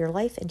people into your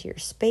life, into your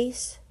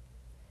space.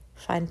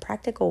 Find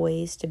practical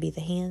ways to be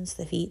the hands,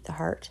 the feet, the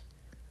heart.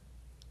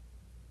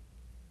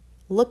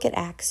 Look at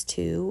Acts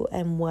 2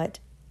 and what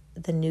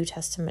the New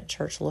Testament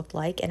church looked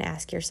like, and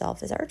ask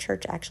yourself, is our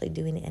church actually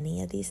doing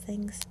any of these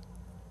things?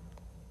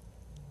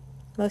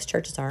 Most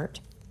churches aren't.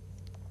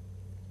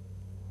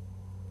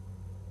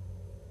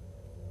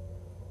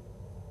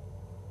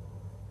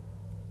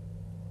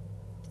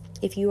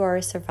 If you are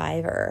a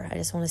survivor, I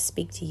just want to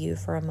speak to you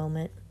for a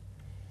moment.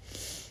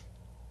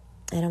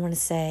 And I want to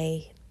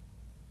say,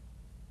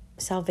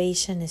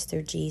 salvation is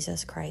through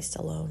Jesus Christ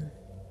alone.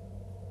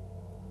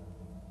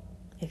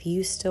 If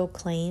you still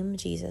claim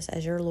Jesus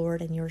as your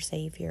Lord and your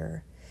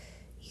Savior,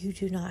 You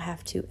do not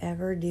have to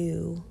ever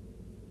do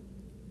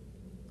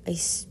a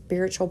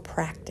spiritual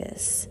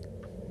practice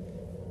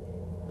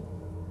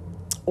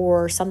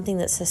or something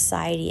that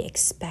society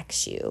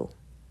expects you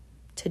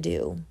to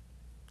do,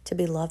 to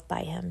be loved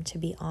by him, to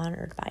be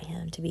honored by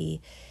him, to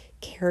be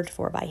cared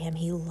for by him.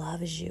 He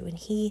loves you, and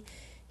he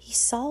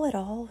saw it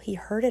all, he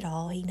heard it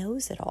all, he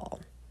knows it all.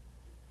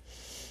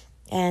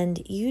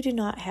 And you do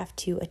not have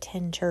to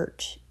attend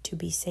church to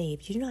be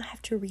saved. You do not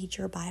have to read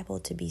your Bible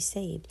to be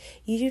saved.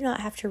 You do not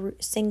have to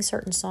sing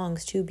certain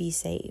songs to be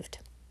saved.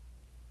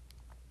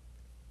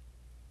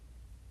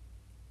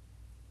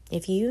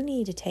 If you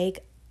need to take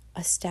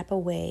a step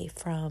away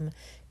from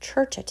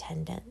church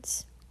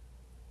attendance,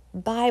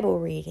 Bible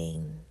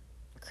reading,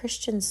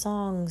 Christian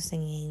song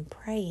singing,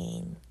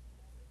 praying,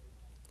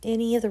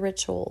 any of the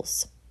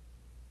rituals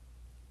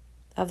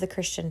of the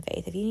Christian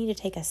faith, if you need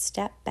to take a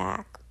step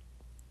back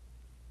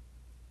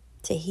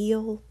to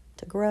heal,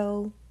 to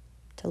grow,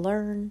 to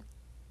learn,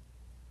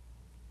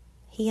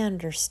 he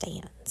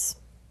understands.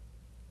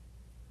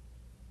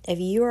 If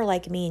you are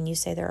like me and you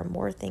say there are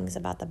more things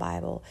about the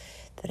Bible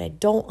that I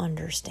don't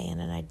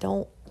understand and I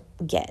don't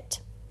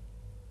get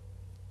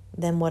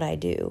than what I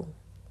do,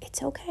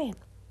 it's okay.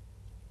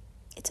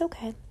 It's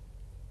okay.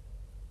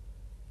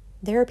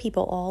 There are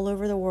people all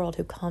over the world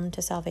who come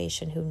to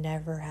salvation who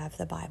never have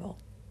the Bible.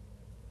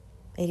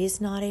 It is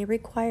not a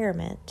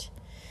requirement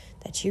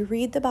that you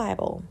read the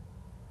Bible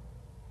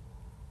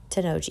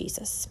to know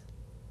Jesus.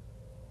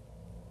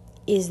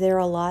 Is there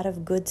a lot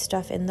of good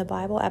stuff in the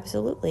Bible?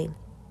 Absolutely.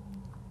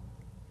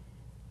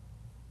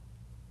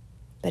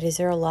 But is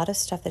there a lot of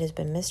stuff that has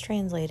been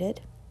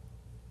mistranslated,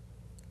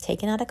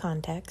 taken out of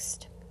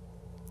context,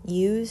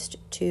 used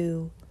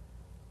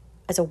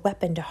as a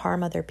weapon to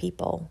harm other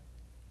people?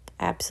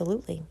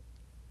 Absolutely.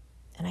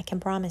 And I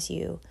can promise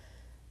you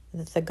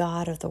that the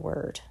God of the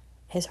Word,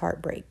 his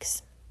heart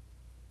breaks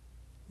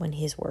when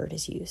his word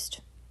is used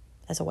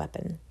as a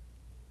weapon.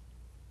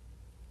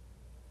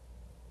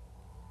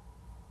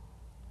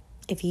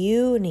 If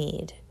you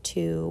need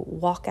to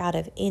walk out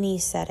of any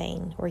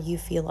setting where you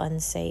feel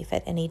unsafe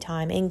at any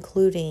time,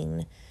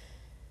 including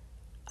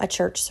a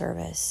church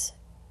service,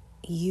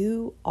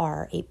 you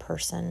are a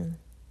person.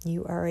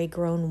 You are a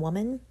grown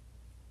woman.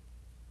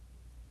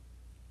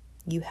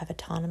 You have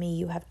autonomy.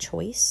 You have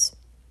choice.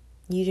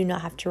 You do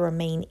not have to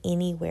remain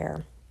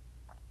anywhere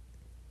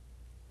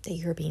that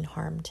you're being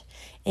harmed,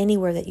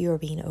 anywhere that you are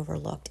being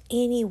overlooked,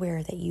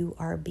 anywhere that you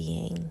are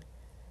being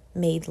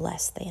made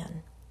less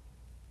than.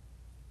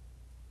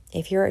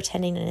 If you're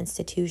attending an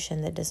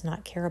institution that does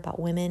not care about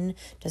women,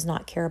 does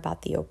not care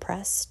about the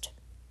oppressed,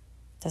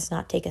 does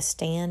not take a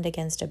stand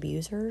against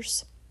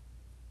abusers,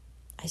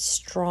 I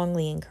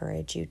strongly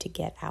encourage you to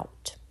get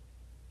out.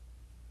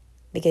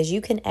 Because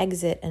you can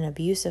exit an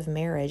abusive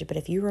marriage, but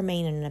if you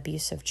remain in an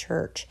abusive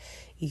church,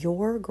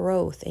 your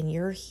growth and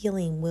your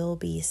healing will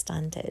be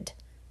stunted.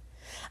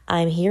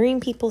 I'm hearing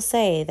people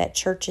say that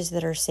churches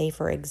that are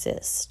safer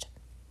exist.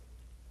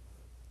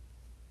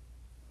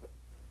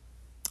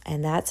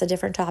 And that's a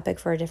different topic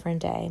for a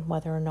different day,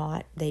 whether or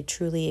not they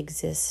truly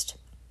exist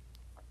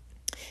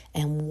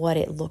and what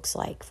it looks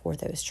like for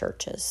those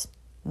churches,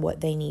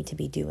 what they need to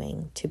be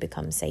doing to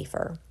become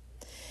safer.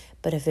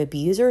 But if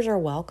abusers are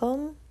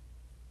welcome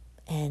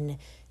and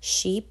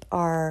sheep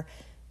are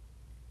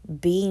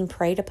being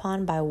preyed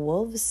upon by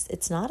wolves,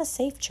 it's not a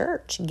safe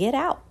church. Get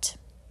out.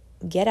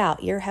 Get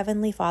out. Your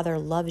Heavenly Father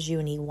loves you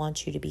and he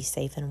wants you to be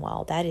safe and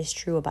well. That is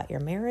true about your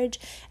marriage,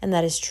 and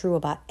that is true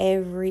about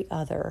every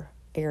other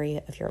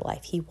area of your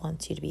life. He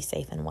wants you to be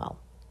safe and well.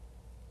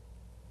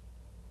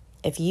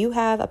 If you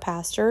have a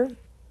pastor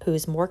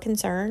who's more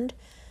concerned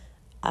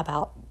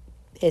about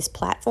his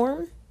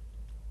platform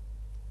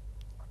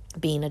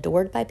being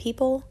adored by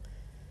people,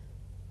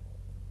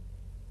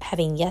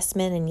 having yes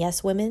men and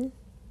yes women,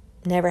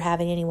 never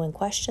having anyone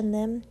question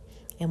them,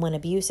 and when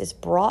abuse is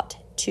brought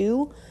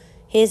to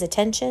his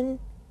attention,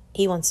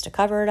 he wants to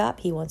cover it up,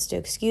 he wants to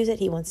excuse it,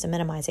 he wants to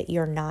minimize it,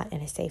 you're not in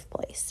a safe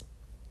place.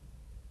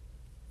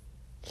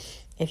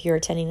 If you're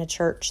attending a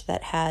church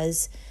that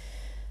has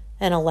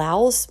and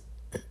allows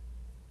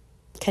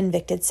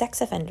convicted sex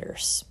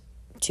offenders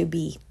to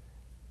be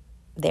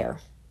there,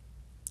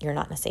 you're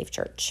not in a safe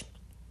church.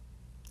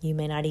 You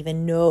may not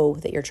even know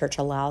that your church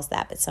allows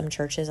that, but some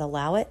churches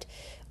allow it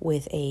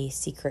with a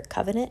secret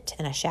covenant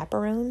and a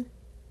chaperone.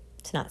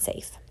 It's not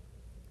safe.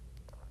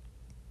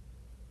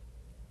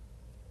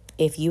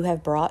 If you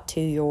have brought to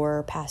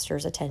your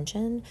pastor's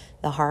attention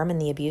the harm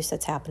and the abuse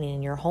that's happening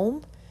in your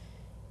home,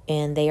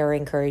 and they are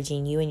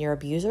encouraging you and your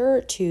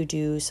abuser to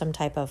do some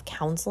type of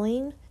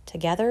counseling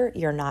together,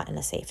 you're not in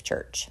a safe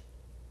church.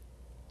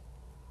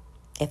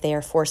 If they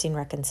are forcing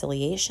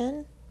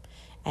reconciliation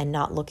and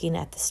not looking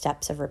at the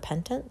steps of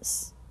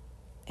repentance,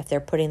 if they're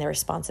putting the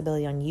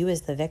responsibility on you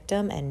as the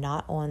victim and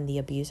not on the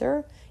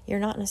abuser, you're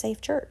not in a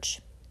safe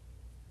church.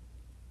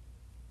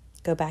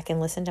 Go back and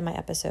listen to my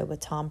episode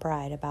with Tom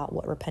Pride about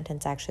what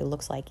repentance actually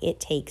looks like. It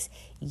takes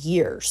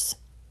years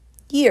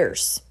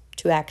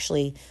to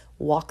actually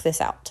walk this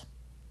out.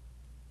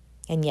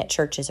 And yet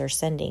churches are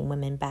sending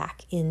women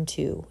back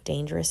into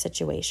dangerous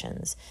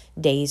situations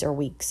days or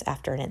weeks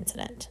after an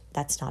incident.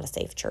 That's not a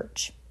safe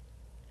church.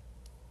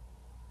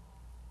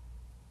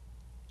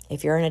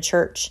 If you're in a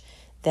church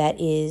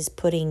that is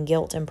putting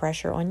guilt and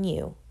pressure on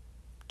you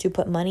to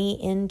put money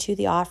into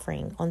the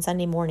offering on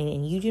Sunday morning,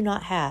 and you do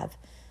not have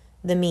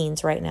the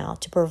means right now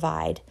to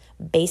provide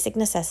basic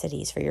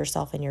necessities for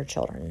yourself and your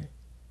children,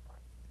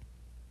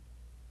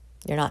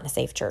 you're not in a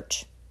safe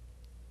church.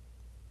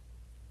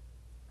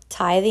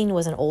 Tithing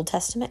was an Old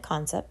Testament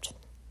concept.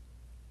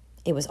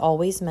 It was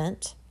always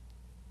meant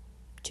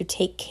to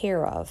take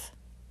care of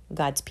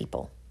God's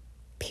people,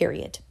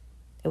 period.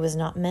 It was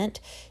not meant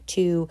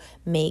to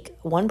make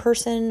one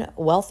person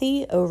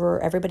wealthy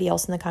over everybody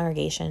else in the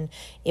congregation.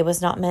 It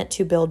was not meant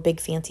to build big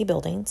fancy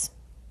buildings.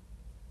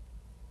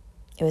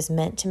 It was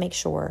meant to make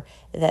sure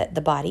that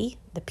the body,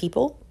 the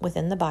people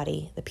within the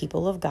body, the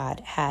people of God,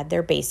 had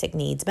their basic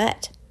needs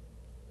met.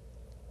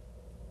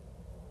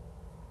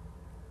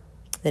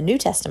 The New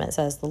Testament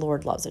says the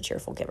Lord loves a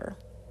cheerful giver.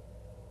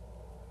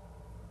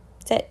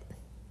 That's it.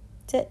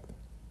 That's it.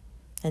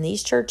 And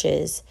these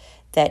churches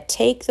that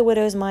take the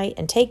widow's mite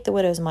and take the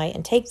widow's mite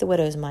and take the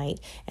widow's mite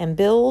and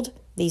build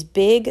these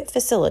big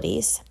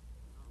facilities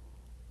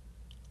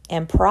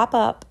and prop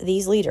up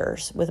these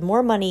leaders with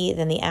more money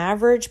than the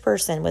average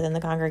person within the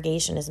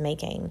congregation is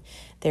making,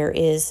 there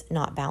is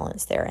not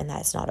balance there, and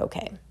that's not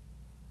okay.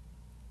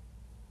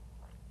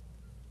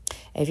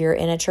 If you're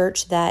in a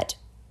church that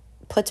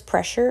puts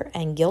pressure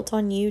and guilt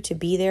on you to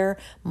be there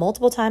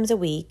multiple times a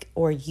week,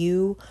 or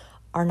you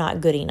are not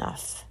good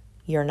enough,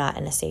 you're not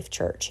in a safe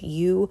church.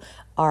 You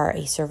are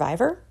a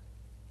survivor.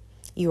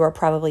 You are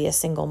probably a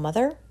single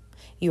mother.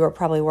 You are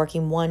probably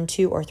working 1,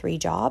 2, or 3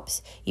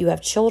 jobs. You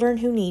have children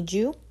who need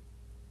you.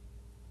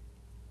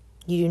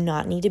 You do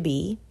not need to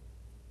be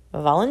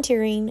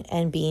volunteering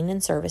and being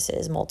in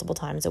services multiple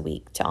times a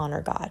week to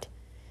honor God.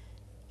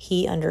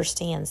 He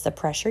understands the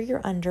pressure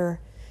you're under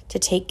to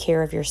take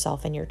care of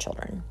yourself and your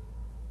children.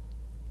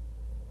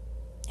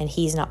 And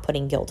he's not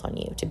putting guilt on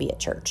you to be at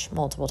church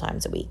multiple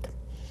times a week.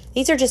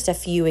 These are just a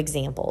few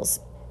examples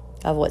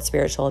of what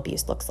spiritual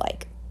abuse looks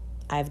like.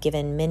 I've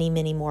given many,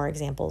 many more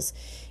examples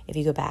if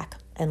you go back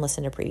and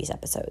listen to previous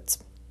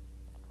episodes.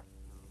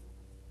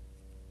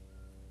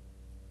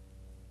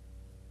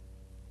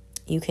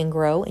 You can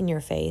grow in your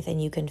faith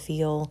and you can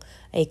feel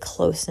a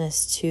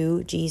closeness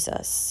to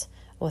Jesus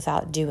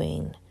without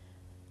doing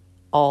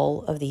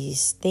all of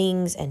these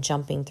things and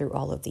jumping through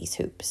all of these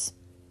hoops.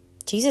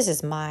 Jesus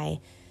is my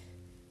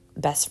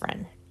best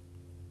friend,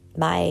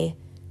 my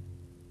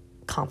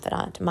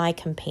confidant, my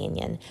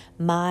companion,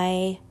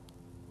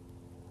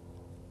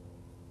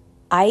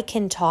 I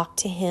can talk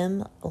to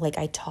him like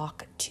I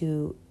talk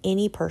to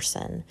any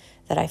person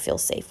that I feel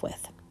safe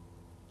with.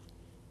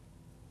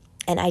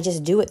 And I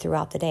just do it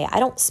throughout the day. I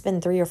don't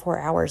spend 3 or 4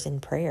 hours in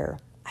prayer.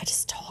 I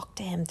just talk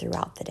to him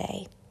throughout the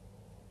day.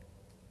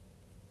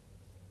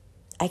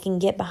 I can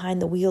get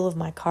behind the wheel of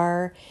my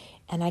car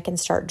and I can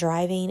start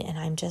driving and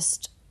I'm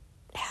just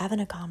having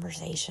a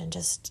conversation,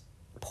 just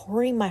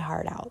pouring my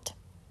heart out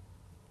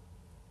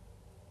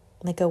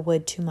like I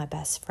would to my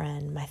best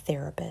friend, my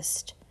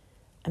therapist.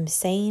 I'm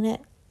saying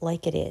it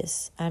like it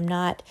is. I'm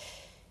not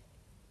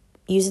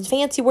using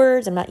fancy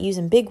words. I'm not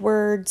using big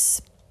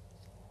words.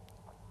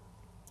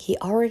 He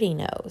already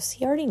knows.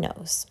 He already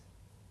knows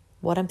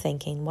what I'm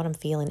thinking, what I'm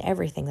feeling,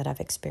 everything that I've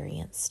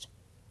experienced.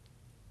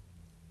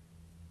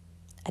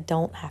 I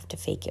don't have to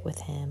fake it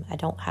with him. I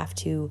don't have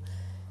to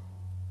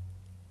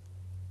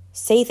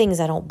say things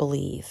I don't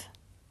believe.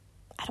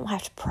 I don't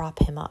have to prop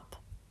him up.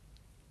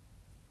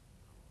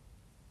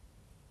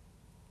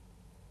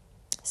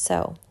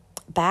 So,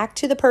 back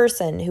to the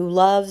person who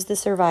loves the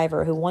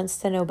survivor, who wants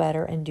to know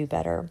better and do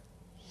better.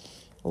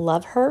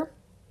 Love her.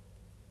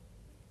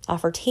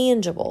 Offer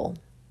tangible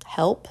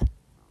help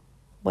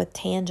with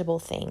tangible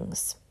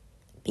things.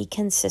 Be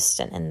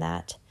consistent in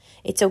that.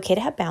 It's okay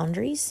to have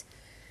boundaries.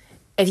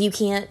 If you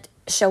can't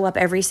show up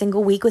every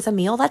single week with a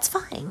meal, that's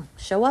fine.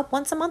 Show up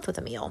once a month with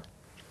a meal.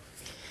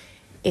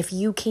 If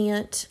you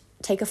can't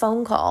take a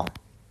phone call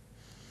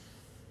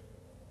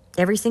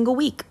every single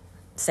week,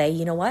 say,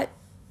 you know what?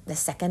 The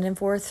second and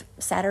fourth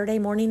Saturday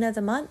morning of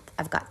the month,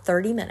 I've got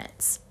 30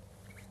 minutes.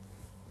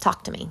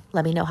 Talk to me.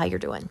 Let me know how you're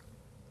doing.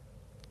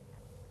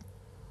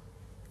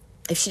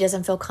 If she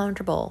doesn't feel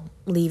comfortable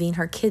leaving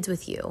her kids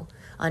with you,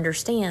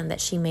 understand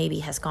that she maybe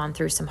has gone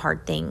through some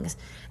hard things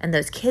and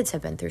those kids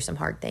have been through some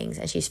hard things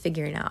and she's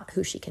figuring out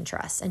who she can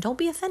trust. And don't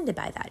be offended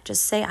by that.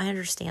 Just say, I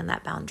understand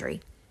that boundary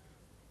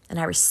and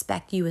I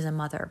respect you as a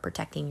mother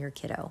protecting your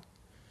kiddo.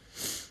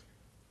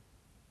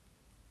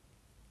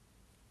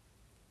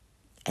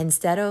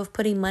 Instead of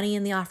putting money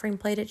in the offering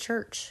plate at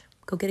church,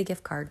 go get a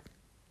gift card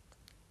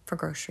for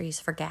groceries,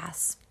 for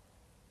gas.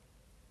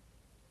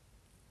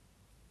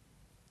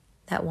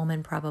 That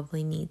woman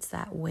probably needs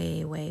that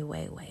way, way,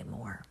 way, way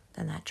more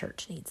than that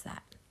church needs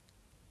that.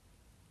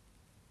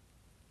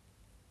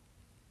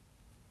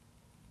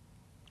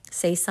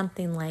 Say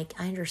something like,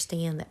 I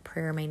understand that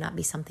prayer may not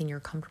be something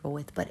you're comfortable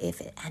with, but if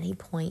at any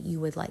point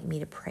you would like me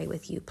to pray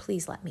with you,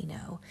 please let me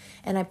know.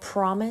 And I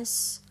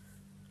promise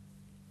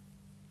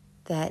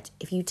that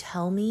if you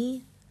tell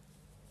me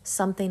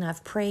something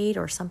I've prayed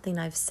or something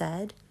I've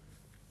said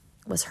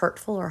was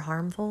hurtful or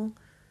harmful,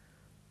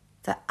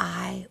 that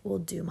I will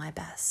do my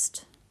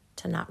best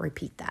to not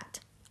repeat that.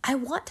 I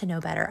want to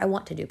know better. I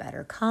want to do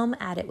better. Come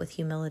at it with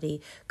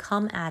humility.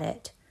 Come at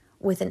it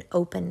with an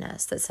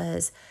openness that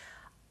says,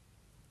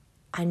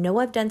 I know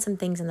I've done some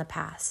things in the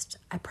past.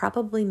 I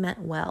probably meant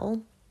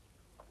well,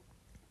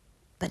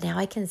 but now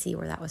I can see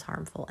where that was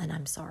harmful, and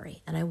I'm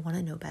sorry. And I want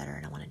to know better,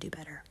 and I want to do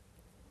better.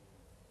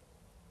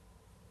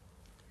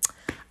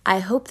 I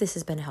hope this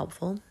has been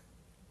helpful.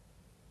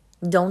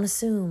 Don't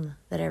assume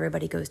that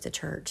everybody goes to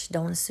church.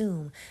 Don't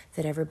assume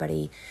that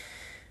everybody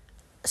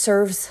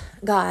serves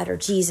God or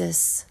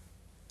Jesus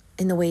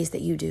in the ways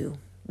that you do.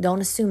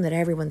 Don't assume that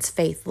everyone's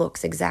faith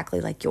looks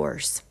exactly like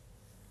yours.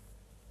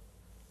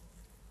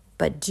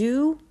 But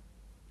do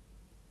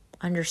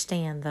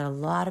understand that a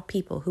lot of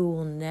people who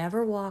will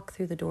never walk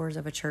through the doors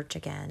of a church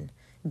again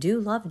do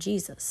love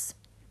Jesus.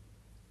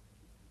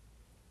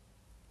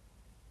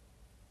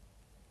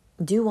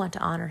 Do want to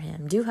honor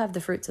him. Do have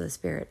the fruits of the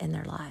Spirit in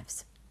their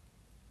lives.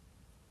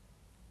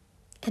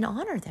 And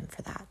honor them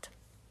for that.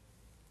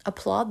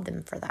 Applaud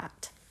them for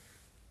that.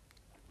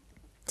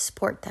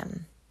 Support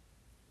them.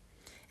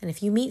 And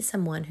if you meet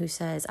someone who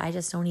says, I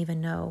just don't even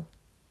know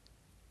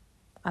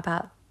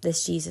about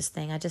this Jesus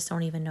thing. I just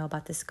don't even know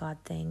about this God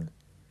thing.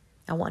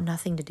 I want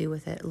nothing to do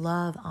with it.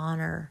 Love,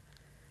 honor,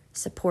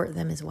 support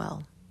them as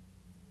well.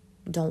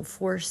 Don't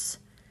force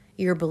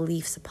your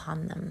beliefs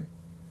upon them.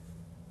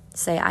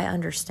 Say, I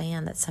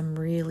understand that some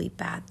really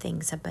bad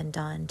things have been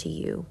done to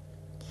you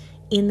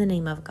in the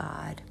name of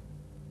God.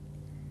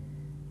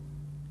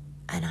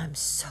 And I'm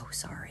so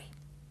sorry.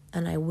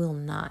 And I will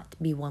not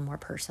be one more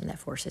person that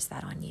forces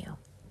that on you.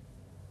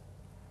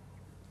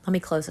 Let me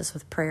close this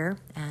with prayer.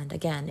 And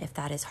again, if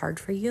that is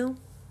hard for you,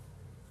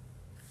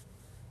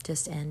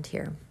 just end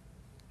here.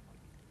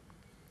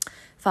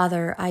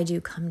 Father, I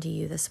do come to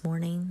you this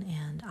morning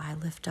and I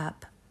lift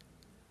up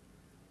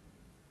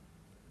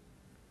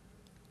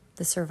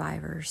the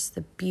survivors,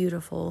 the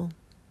beautiful,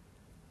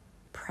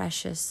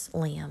 precious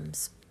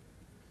lambs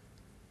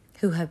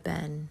who have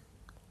been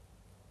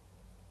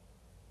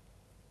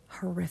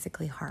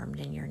horrifically harmed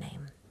in your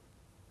name.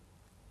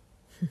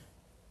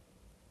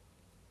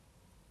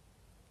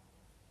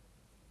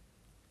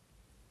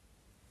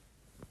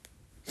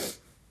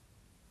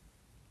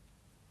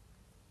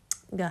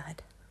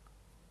 God,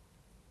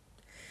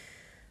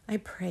 I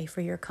pray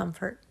for your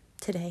comfort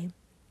today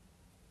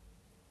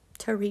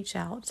to reach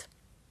out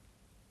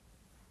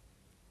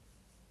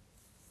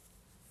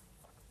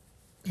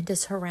and to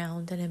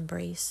surround and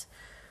embrace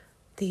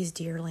these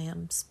dear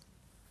lambs.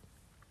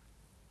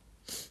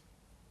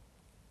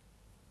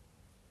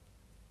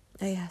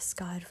 I ask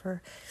God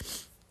for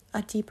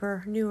a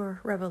deeper, newer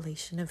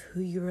revelation of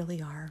who you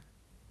really are.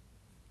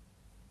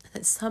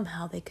 That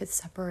somehow they could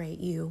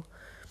separate you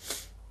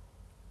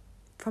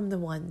from the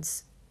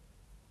ones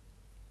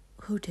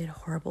who did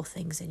horrible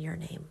things in your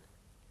name.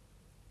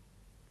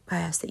 I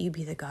ask that you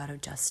be the God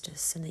of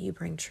justice and that you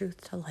bring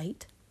truth to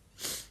light.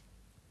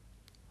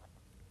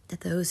 That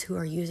those who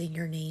are using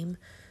your name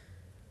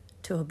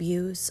to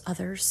abuse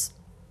others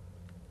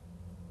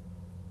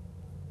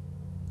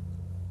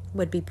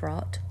would be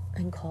brought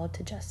and called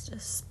to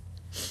justice.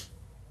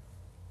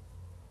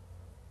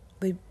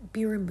 Would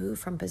be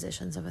removed from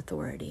positions of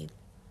authority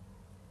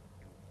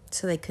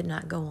so they could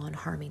not go on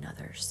harming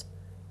others.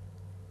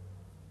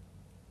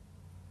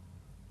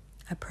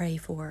 I pray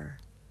for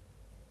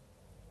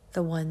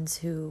the ones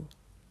who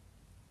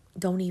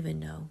don't even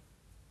know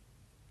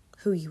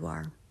who you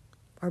are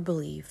or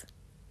believe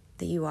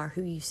that you are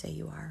who you say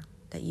you are,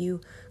 that you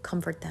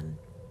comfort them,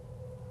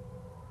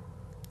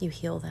 you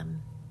heal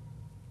them,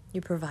 you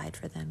provide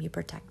for them, you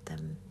protect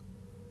them.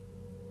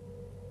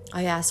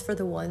 I ask for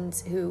the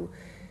ones who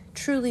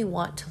truly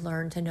want to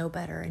learn to know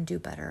better and do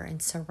better and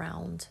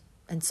surround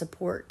and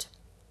support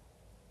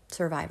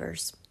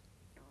survivors,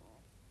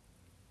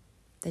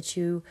 that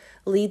you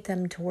lead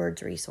them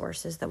towards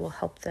resources that will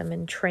help them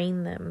and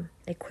train them,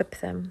 equip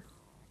them.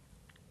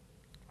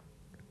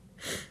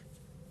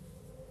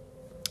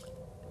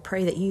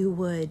 Pray that you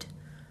would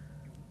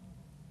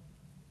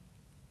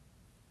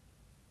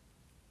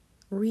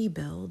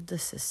rebuild the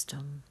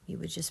system. You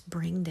would just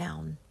bring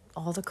down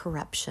all the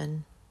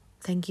corruption.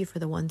 Thank you for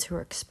the ones who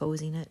are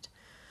exposing it.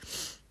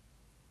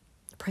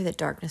 Pray that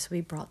darkness will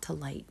be brought to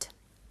light.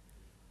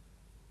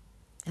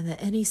 And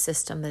that any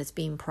system that is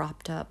being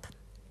propped up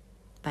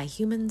by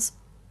humans,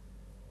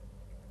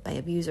 by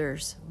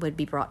abusers, would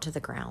be brought to the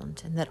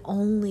ground. And that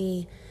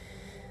only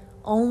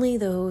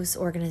those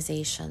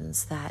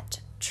organizations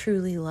that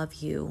truly love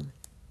you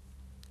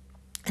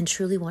and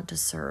truly want to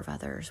serve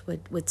others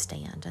would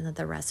stand, and that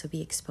the rest would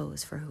be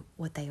exposed for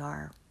what they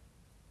are.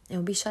 It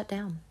would be shut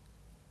down.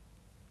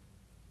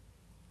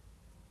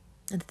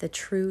 And that the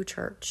true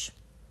church,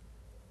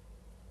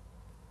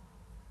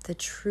 the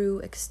true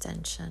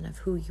extension of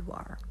who you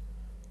are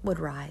would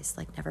rise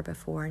like never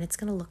before. And it's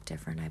going to look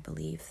different, I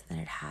believe, than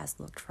it has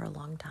looked for a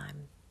long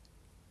time.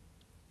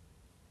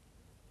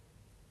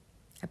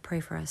 I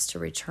pray for us to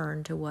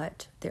return to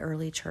what the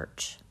early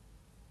church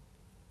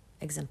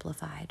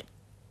exemplified.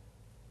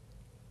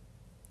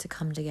 To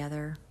come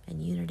together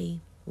in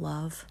unity,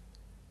 love,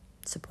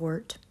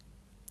 support,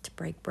 to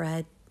break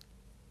bread,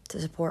 to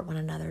support one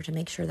another, to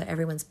make sure that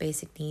everyone's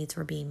basic needs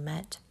were being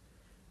met,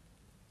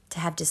 to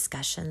have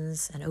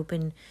discussions and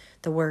open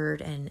the word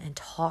and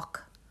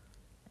talk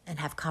and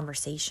have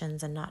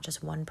conversations, and not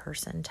just one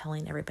person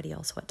telling everybody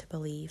else what to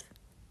believe.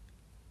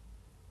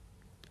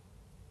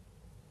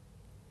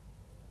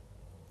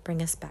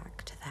 Bring us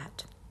back to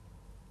that.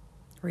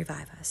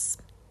 Revive us.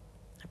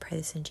 I pray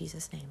this in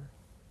Jesus' name.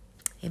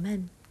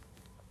 Amen.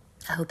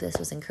 I hope this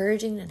was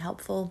encouraging and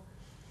helpful.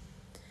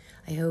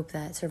 I hope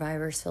that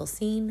survivors feel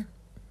seen,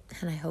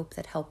 and I hope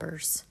that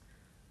helpers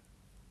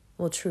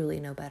will truly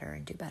know better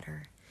and do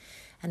better.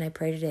 And I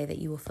pray today that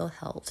you will feel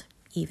held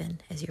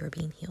even as you are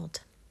being healed.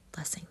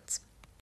 Blessings.